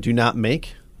do or do not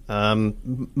make? A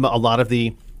lot of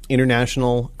the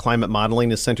international climate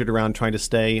modeling is centered around trying to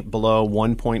stay below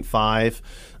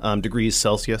 1.5 degrees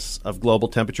Celsius of global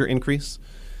temperature increase.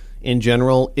 In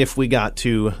general, if we got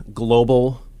to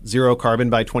global zero carbon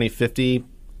by 2050,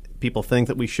 people think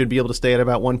that we should be able to stay at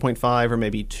about 1.5 or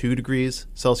maybe 2 degrees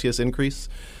Celsius increase.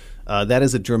 That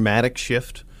is a dramatic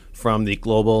shift from the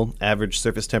global average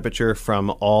surface temperature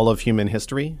from all of human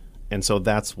history. And so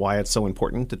that's why it's so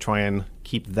important to try and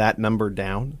keep that number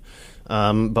down.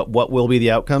 But what will be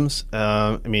the outcomes?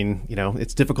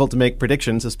 It's difficult to make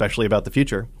predictions, especially about the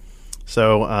future.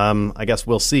 So I guess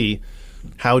we'll see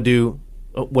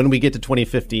when we get to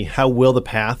 2050, how will the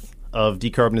path of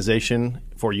decarbonization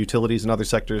for utilities and other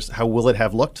sectors, how will it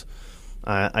have looked?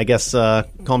 I guess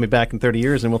call me back in 30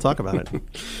 years and we'll talk about it.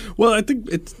 Well, I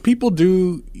think people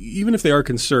do, even if they are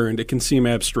concerned, it can seem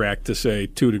abstract to say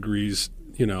 2 degrees,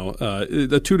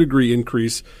 a 2 degree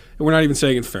increase. And we're not even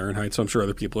saying in Fahrenheit, so I'm sure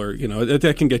other people are,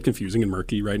 that can get confusing and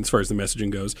murky, right, as far as the messaging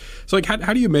goes. So, like,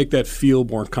 how do you make that feel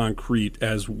more concrete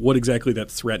as what exactly that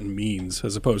threat means,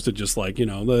 as opposed to just like,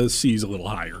 the sea's a little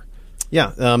higher?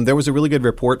 Yeah, there was a really good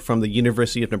report from the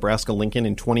University of Nebraska-Lincoln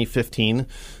in 2015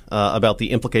 about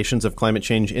the implications of climate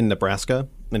change in Nebraska,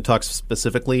 and talks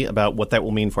specifically about what that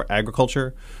will mean for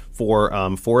agriculture,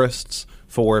 for forests,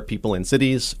 for people in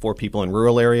cities, for people in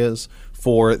rural areas,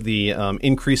 for the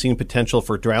increasing potential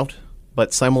for drought,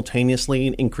 but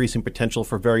simultaneously increasing potential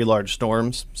for very large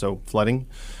storms, so flooding.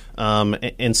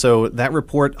 And so that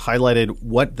report highlighted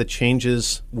what the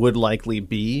changes would likely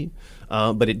be,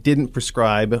 but it didn't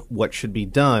prescribe what should be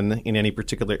done in any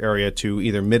particular area to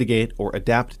either mitigate or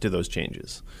adapt to those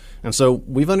changes. And so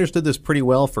we've understood this pretty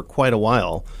well for quite a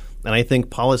while, And I think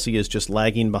policy is just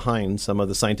lagging behind some of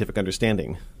the scientific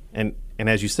understanding. And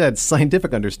as you said,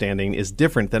 scientific understanding is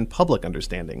different than public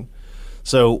understanding.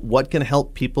 So what can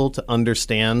help people to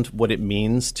understand what it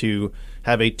means to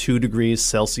have a 2 degrees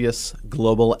Celsius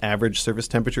global average surface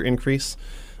temperature increase?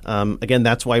 Again,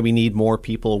 that's why we need more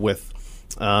people with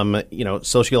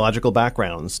sociological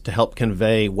backgrounds to help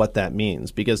convey what that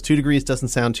means. Because 2 degrees doesn't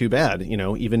sound too bad.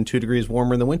 Even 2 degrees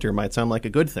warmer in the winter might sound like a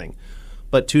good thing.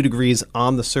 But 2 degrees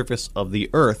on the surface of the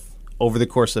Earth over the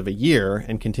course of a year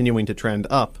and continuing to trend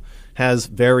up has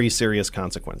very serious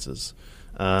consequences.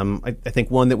 I think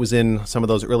one that was in some of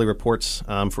those early reports,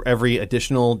 for every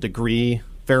additional degree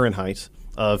Fahrenheit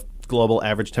of global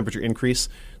average temperature increase,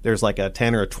 there's like a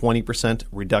 10 or a 20%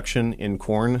 reduction in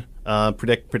corn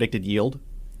predicted yield.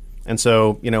 And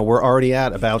so, we're already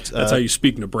at about... that's how you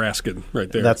speak Nebraskan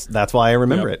right there. That's why I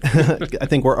remember it. I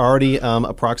think we're already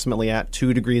approximately at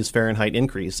 2 degrees Fahrenheit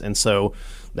increase. And so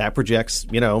that projects,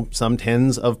 some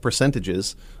tens of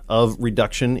percentages of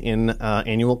reduction in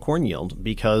annual corn yield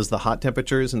because the hot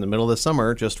temperatures in the middle of the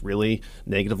summer just really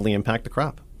negatively impact the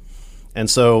crop. And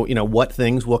so, what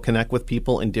things will connect with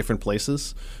people in different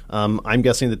places? I'm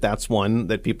guessing that that's one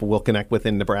that people will connect with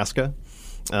in Nebraska.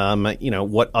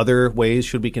 What other ways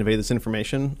should we convey this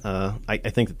information? I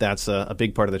think that that's a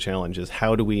big part of the challenge is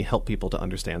how do we help people to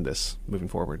understand this moving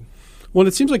forward? Well,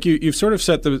 it seems like you've sort of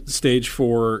set the stage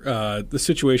for the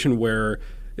situation where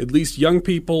at least young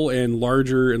people and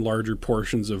larger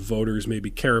portions of voters maybe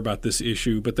care about this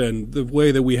issue. But then the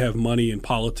way that we have money in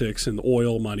politics and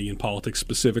oil money in politics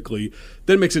specifically,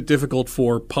 then makes it difficult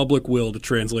for public will to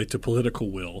translate to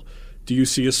political will. Do you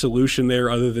see a solution there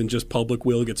other than just public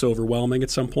will gets overwhelming at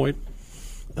some point?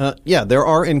 Yeah, there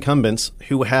are incumbents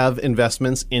who have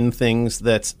investments in things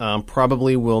that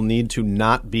probably will need to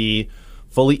not be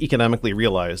fully economically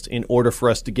realized in order for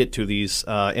us to get to these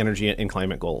energy and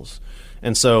climate goals.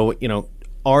 And so,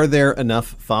 are there enough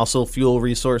fossil fuel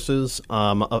resources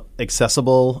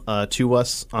accessible to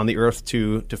us on the Earth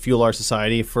to fuel our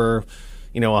society for,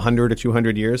 100 or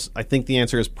 200 years? I think the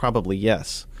answer is probably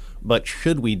yes. But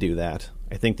should we do that?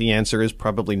 I think the answer is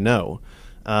probably no.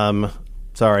 I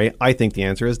think the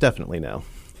answer is definitely no.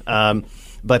 And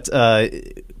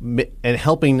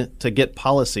helping to get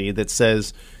policy that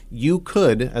says you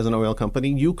could, as an oil company,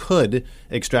 you could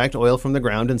extract oil from the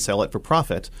ground and sell it for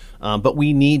profit, but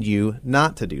we need you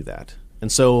not to do that.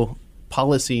 And so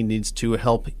policy needs to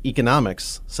help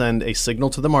economics send a signal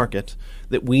to the market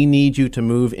that we need you to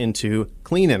move into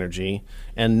clean energy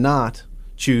and not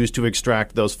choose to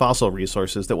extract those fossil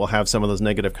resources that will have some of those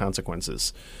negative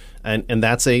consequences. And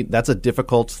that's a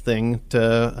difficult thing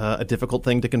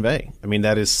to convey. I mean,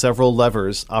 that is several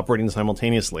levers operating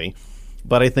simultaneously.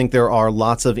 But I think there are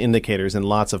lots of indicators in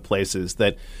lots of places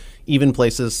that even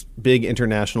places, big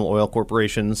international oil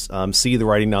corporations, see the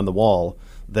writing on the wall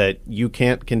that you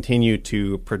can't continue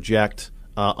to project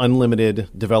unlimited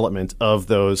development of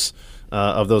those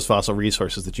fossil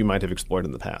resources that you might have explored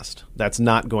in the past. That's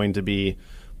not going to be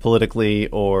politically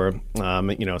or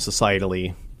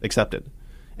societally accepted.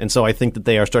 And so I think that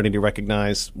they are starting to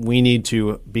recognize we need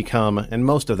to become, and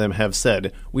most of them have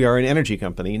said, we are an energy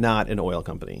company, not an oil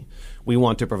company. We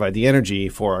want to provide the energy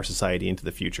for our society into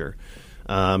the future.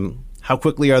 How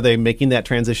quickly are they making that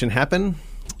transition happen?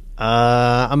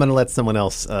 I'm going to let someone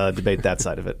else debate that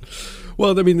side of it.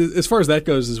 Well, I mean, as far as that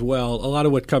goes as well, a lot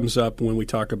of what comes up when we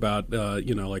talk about,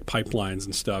 like pipelines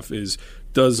and stuff is,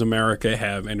 does America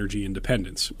have energy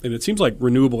independence? And it seems like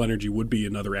renewable energy would be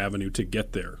another avenue to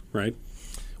get there, right?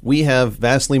 We have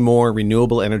vastly more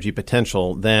renewable energy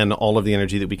potential than all of the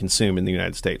energy that we consume in the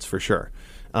United States, for sure.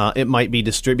 It might be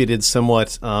distributed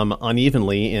somewhat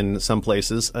unevenly in some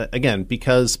places, again,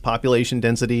 because population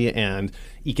density and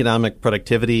economic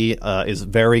productivity is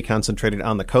very concentrated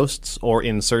on the coasts or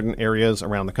in certain areas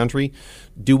around the country.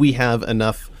 Do we have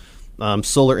enough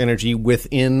solar energy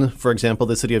within, for example,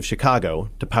 the city of Chicago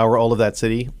to power all of that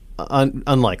city?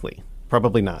 Unlikely.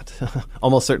 Probably not.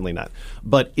 Almost certainly not.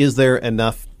 But is there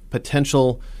enough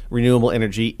potential renewable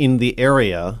energy in the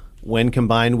area when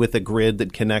combined with a grid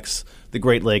that connects the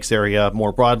Great Lakes area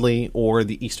more broadly, or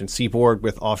the eastern seaboard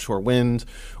with offshore wind,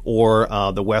 or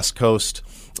the West Coast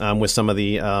with some of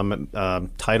the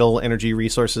tidal energy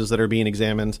resources that are being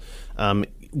examined?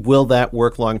 Will that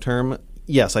work long term?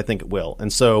 Yes, I think it will.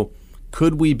 And so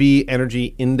could we be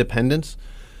energy independent?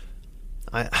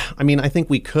 I mean, I think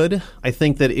we could. I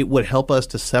think that it would help us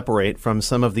to separate from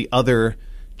some of the other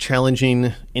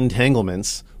challenging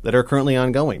entanglements that are currently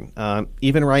ongoing.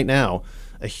 Even right now,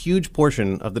 a huge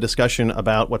portion of the discussion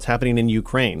about what's happening in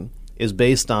Ukraine is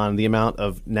based on the amount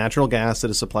of natural gas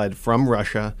that is supplied from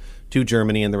Russia to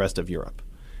Germany and the rest of Europe.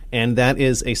 And that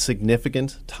is a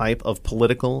significant type of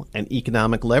political and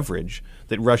economic leverage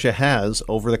that Russia has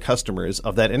over the customers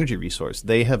of that energy resource.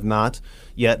 They have not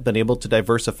yet been able to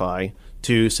diversify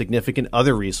to significant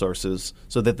other resources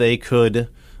so that they could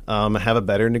have a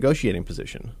better negotiating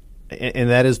position. And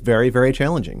that is very, very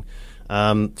challenging.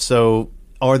 So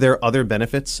are there other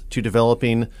benefits to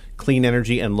developing clean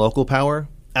energy and local power?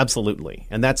 Absolutely.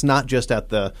 And that's not just at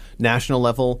the national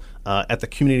level, at the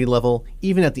community level,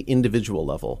 even at the individual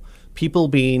level. People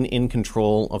being in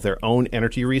control of their own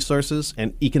energy resources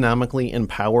and economically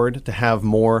empowered to have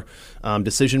more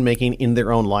decision-making in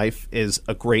their own life is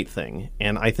a great thing.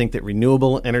 And I think that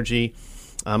renewable energy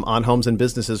on homes and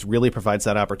businesses really provides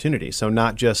that opportunity. So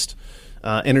not just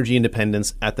energy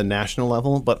independence at the national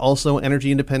level, but also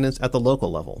energy independence at the local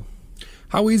level.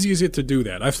 How easy is it to do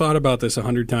that? I've thought about this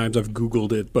 100 times. I've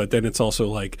Googled it, but then it's also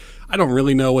like I don't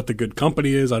really know what the good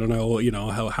company is. I don't know,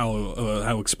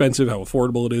 how expensive, how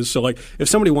affordable it is. So, like, if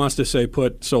somebody wants to say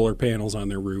put solar panels on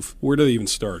their roof, where do they even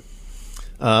start?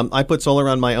 I put solar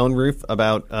on my own roof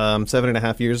about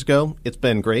 7.5 years ago. It's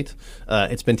been great.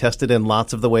 It's been tested in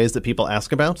lots of the ways that people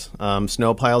ask about.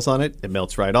 Snow piles on it, it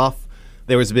melts right off.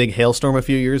 There was a big hailstorm a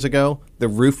few years ago. The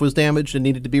roof was damaged and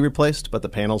needed to be replaced, but the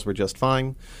panels were just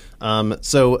fine. There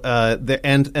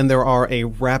are a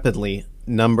rapidly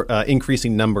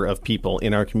increasing number of people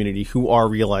in our community who are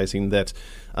realizing that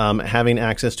having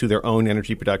access to their own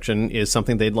energy production is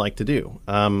something they'd like to do.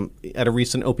 At a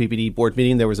recent OPPD board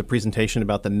meeting, there was a presentation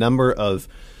about the number of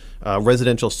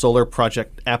residential solar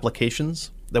project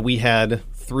applications that we had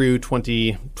through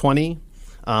 2020,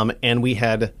 and we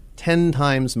had 10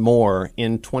 times more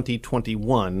in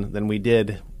 2021 than we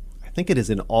did, I think it is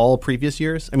in all previous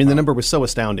years. I mean, the number was so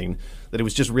astounding that it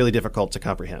was just really difficult to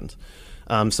comprehend.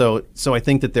 So I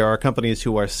think that there are companies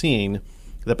who are seeing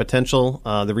the potential,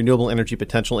 the renewable energy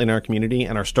potential in our community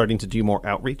and are starting to do more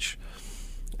outreach.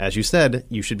 As you said,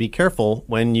 you should be careful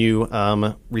when you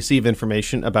receive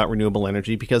information about renewable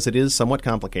energy because it is somewhat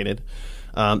complicated.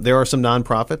 There are some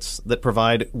nonprofits that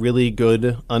provide really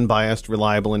good, unbiased,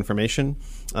 reliable information.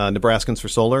 Nebraskans for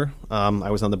Solar, I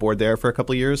was on the board there for a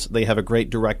couple of years. They have a great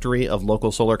directory of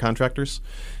local solar contractors.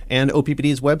 And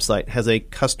OPPD's website has a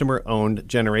customer-owned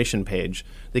generation page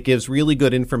that gives really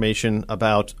good information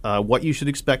about what you should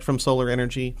expect from solar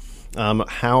energy,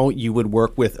 how you would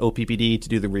work with OPPD to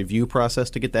do the review process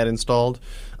to get that installed,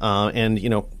 and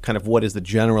kind of what is the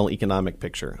general economic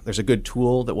picture. There's a good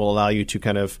tool that will allow you to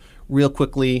kind of real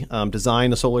quickly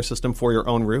design a solar system for your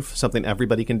own roof, something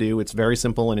everybody can do. It's very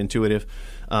simple and intuitive,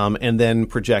 and then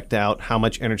project out how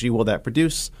much energy will that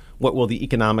produce, what will the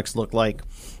economics look like,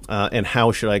 and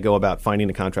how should I go about finding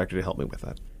a contractor to help me with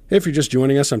that. If you're just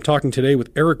joining us, I'm talking today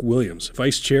with Eric Williams,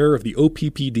 Vice Chair of the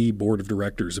OPPD Board of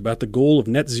Directors, about the goal of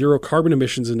net zero carbon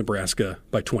emissions in Nebraska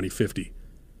by 2050.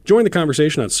 Join the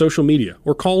conversation on social media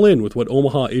or call in with what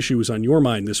Omaha issue is on your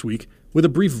mind this week with a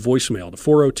brief voicemail to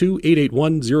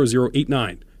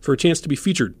 402-881-0089 for a chance to be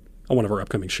featured on one of our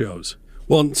upcoming shows.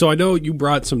 Well, so I know you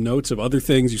brought some notes of other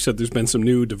things. You said there's been some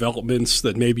new developments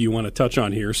that maybe you want to touch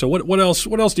on here. So what else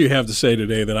do you have to say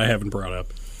today that I haven't brought up?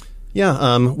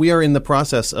 Yeah, we are in the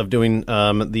process of doing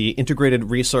the Integrated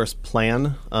Resource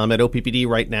Plan at OPPD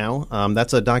right now.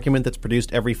 That's a document that's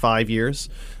produced every 5 years,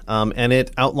 and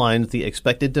it outlines the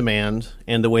expected demand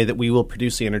and the way that we will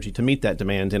produce the energy to meet that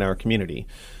demand in our community.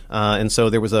 And so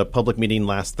there was a public meeting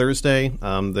last Thursday.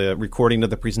 The recording of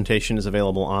the presentation is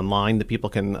available online that people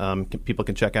can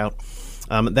check out.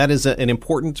 That is an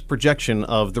important projection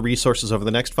of the resources over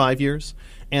the next 5 years.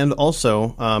 And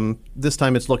also, this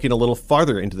time it's looking a little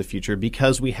farther into the future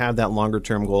because we have that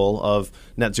longer-term goal of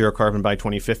net zero carbon by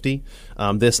 2050.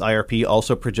 This IRP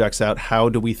also projects out how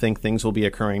do we think things will be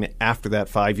occurring after that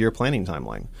 5-year planning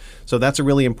timeline. So that's a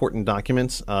really important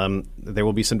document. There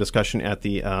will be some discussion at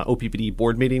the OPPD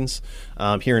board meetings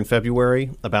here in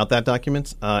February about that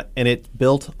document. And it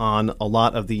built on a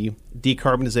lot of the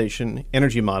decarbonization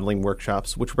energy modeling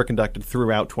workshops, which were conducted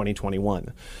throughout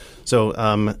 2021. So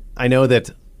I know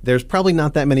that there's probably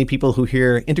not that many people who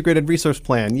hear Integrated Resource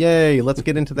Plan. Yay, let's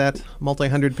get into that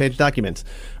multi-100-page document.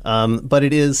 But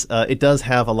it does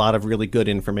have a lot of really good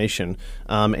information.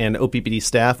 And OPPD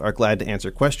staff are glad to answer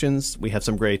questions. We have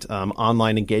some great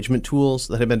online engagement tools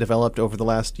that have been developed over the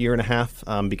last year and a half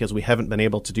because we haven't been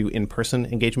able to do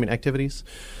in-person engagement activities.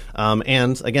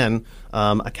 And again,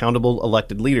 accountable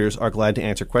elected leaders are glad to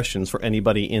answer questions for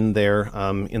anybody in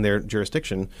their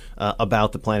jurisdiction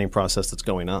about the planning process that's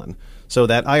going on. So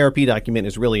that IRP document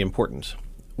is really important.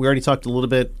 We already talked a little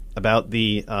bit about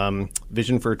the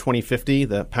Vision for 2050,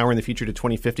 the Powering the Future to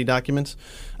 2050 document.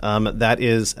 That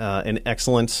is an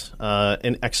excellent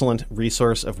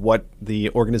resource of what the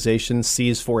organization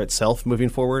sees for itself moving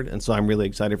forward. And so I'm really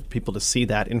excited for people to see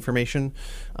that information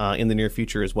in the near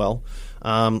future as well.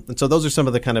 And so those are some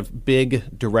of the kind of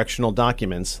big directional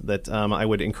documents that I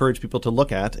would encourage people to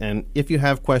look at. And if you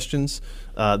have questions,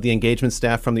 the engagement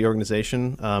staff from the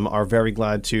organization are very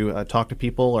glad to talk to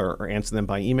people or answer them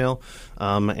by email.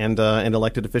 And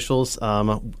elected officials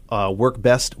work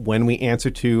best when we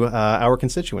answer to our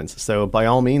constituents. So by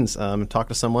all means, talk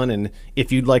to someone. And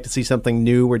if you'd like to see something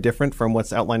new or different from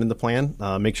what's outlined in the plan,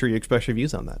 make sure you express your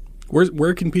views on that.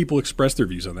 Where can people express their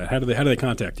views on that? How do they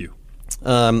contact you?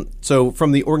 So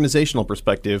from the organizational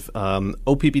perspective,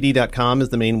 OPPD.com is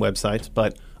the main website,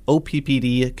 but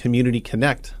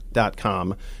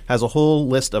OPPDCommunityConnect.com has a whole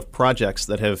list of projects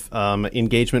that have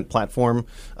engagement platform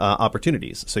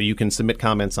opportunities. So you can submit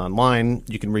comments online.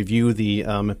 You can review the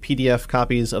PDF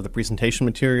copies of the presentation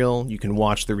material. You can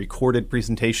watch the recorded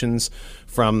presentations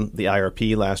from the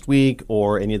IRP last week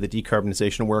or any of the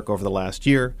decarbonization work over the last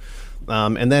year.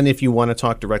 And then if you want to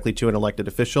talk directly to an elected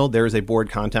official, there is a board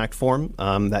contact form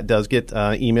that does get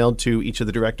emailed to each of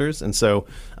the directors. And so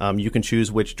you can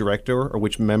choose which director or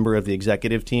which member of the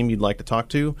executive team you'd like to talk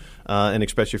to and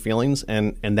express your feelings.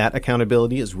 And that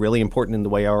accountability is really important in the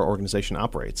way our organization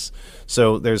operates.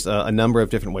 So there's a number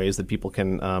of different ways that people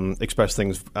can express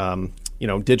things,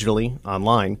 digitally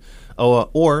online.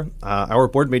 Or our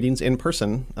board meetings in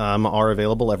person are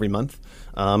available every month.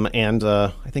 And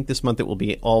I think this month it will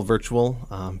be all virtual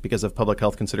because of public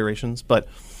health considerations. But,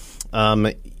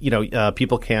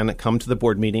 people can come to the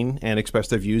board meeting and express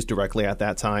their views directly at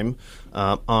that time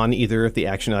on either the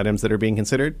action items that are being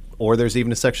considered, or there's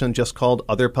even a section just called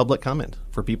Other Public Comment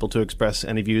for people to express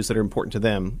any views that are important to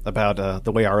them about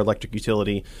the way our electric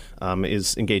utility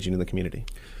is engaging in the community.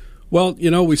 Well,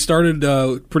 we started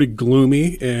pretty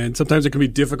gloomy, and sometimes it can be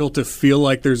difficult to feel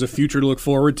like there's a future to look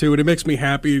forward to. And it makes me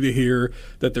happy to hear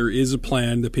that there is a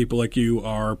plan that people like you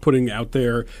are putting out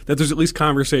there, that there's at least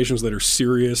conversations that are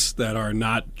serious, that are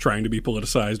not trying to be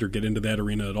politicized or get into that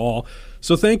arena at all.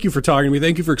 So thank you for talking to me.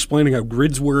 Thank you for explaining how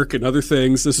grids work and other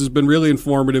things. This has been really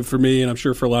informative for me, and I'm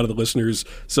sure for a lot of the listeners.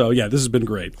 So, yeah, this has been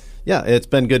great. Yeah, it's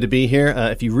been good to be here.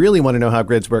 If you really want to know how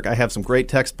grids work, I have some great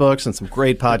textbooks and some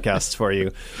great podcasts for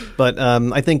you. But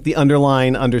I think the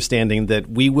underlying understanding that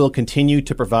we will continue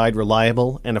to provide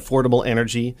reliable and affordable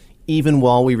energy even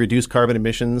while we reduce carbon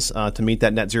emissions to meet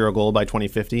that net zero goal by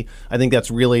 2050. I think that's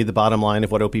really the bottom line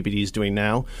of what OPPD is doing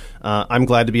now. I'm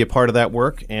glad to be a part of that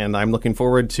work, and I'm looking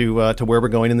forward to where we're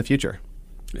going in the future.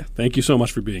 Yeah, thank you so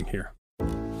much for being here.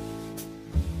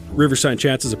 Riverside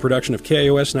Chats is a production of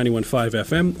KIOS 91.5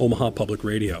 FM, Omaha Public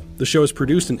Radio. The show is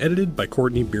produced and edited by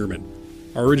Courtney Bierman.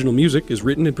 Our original music is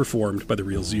written and performed by The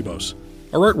Real Zebos.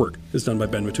 Our artwork is done by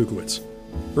Ben Matukowicz.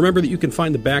 Remember that you can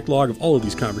find the backlog of all of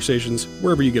these conversations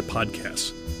wherever you get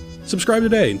podcasts. Subscribe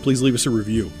today and please leave us a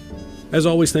review. As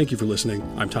always, thank you for listening.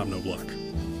 I'm Tom Knobloch.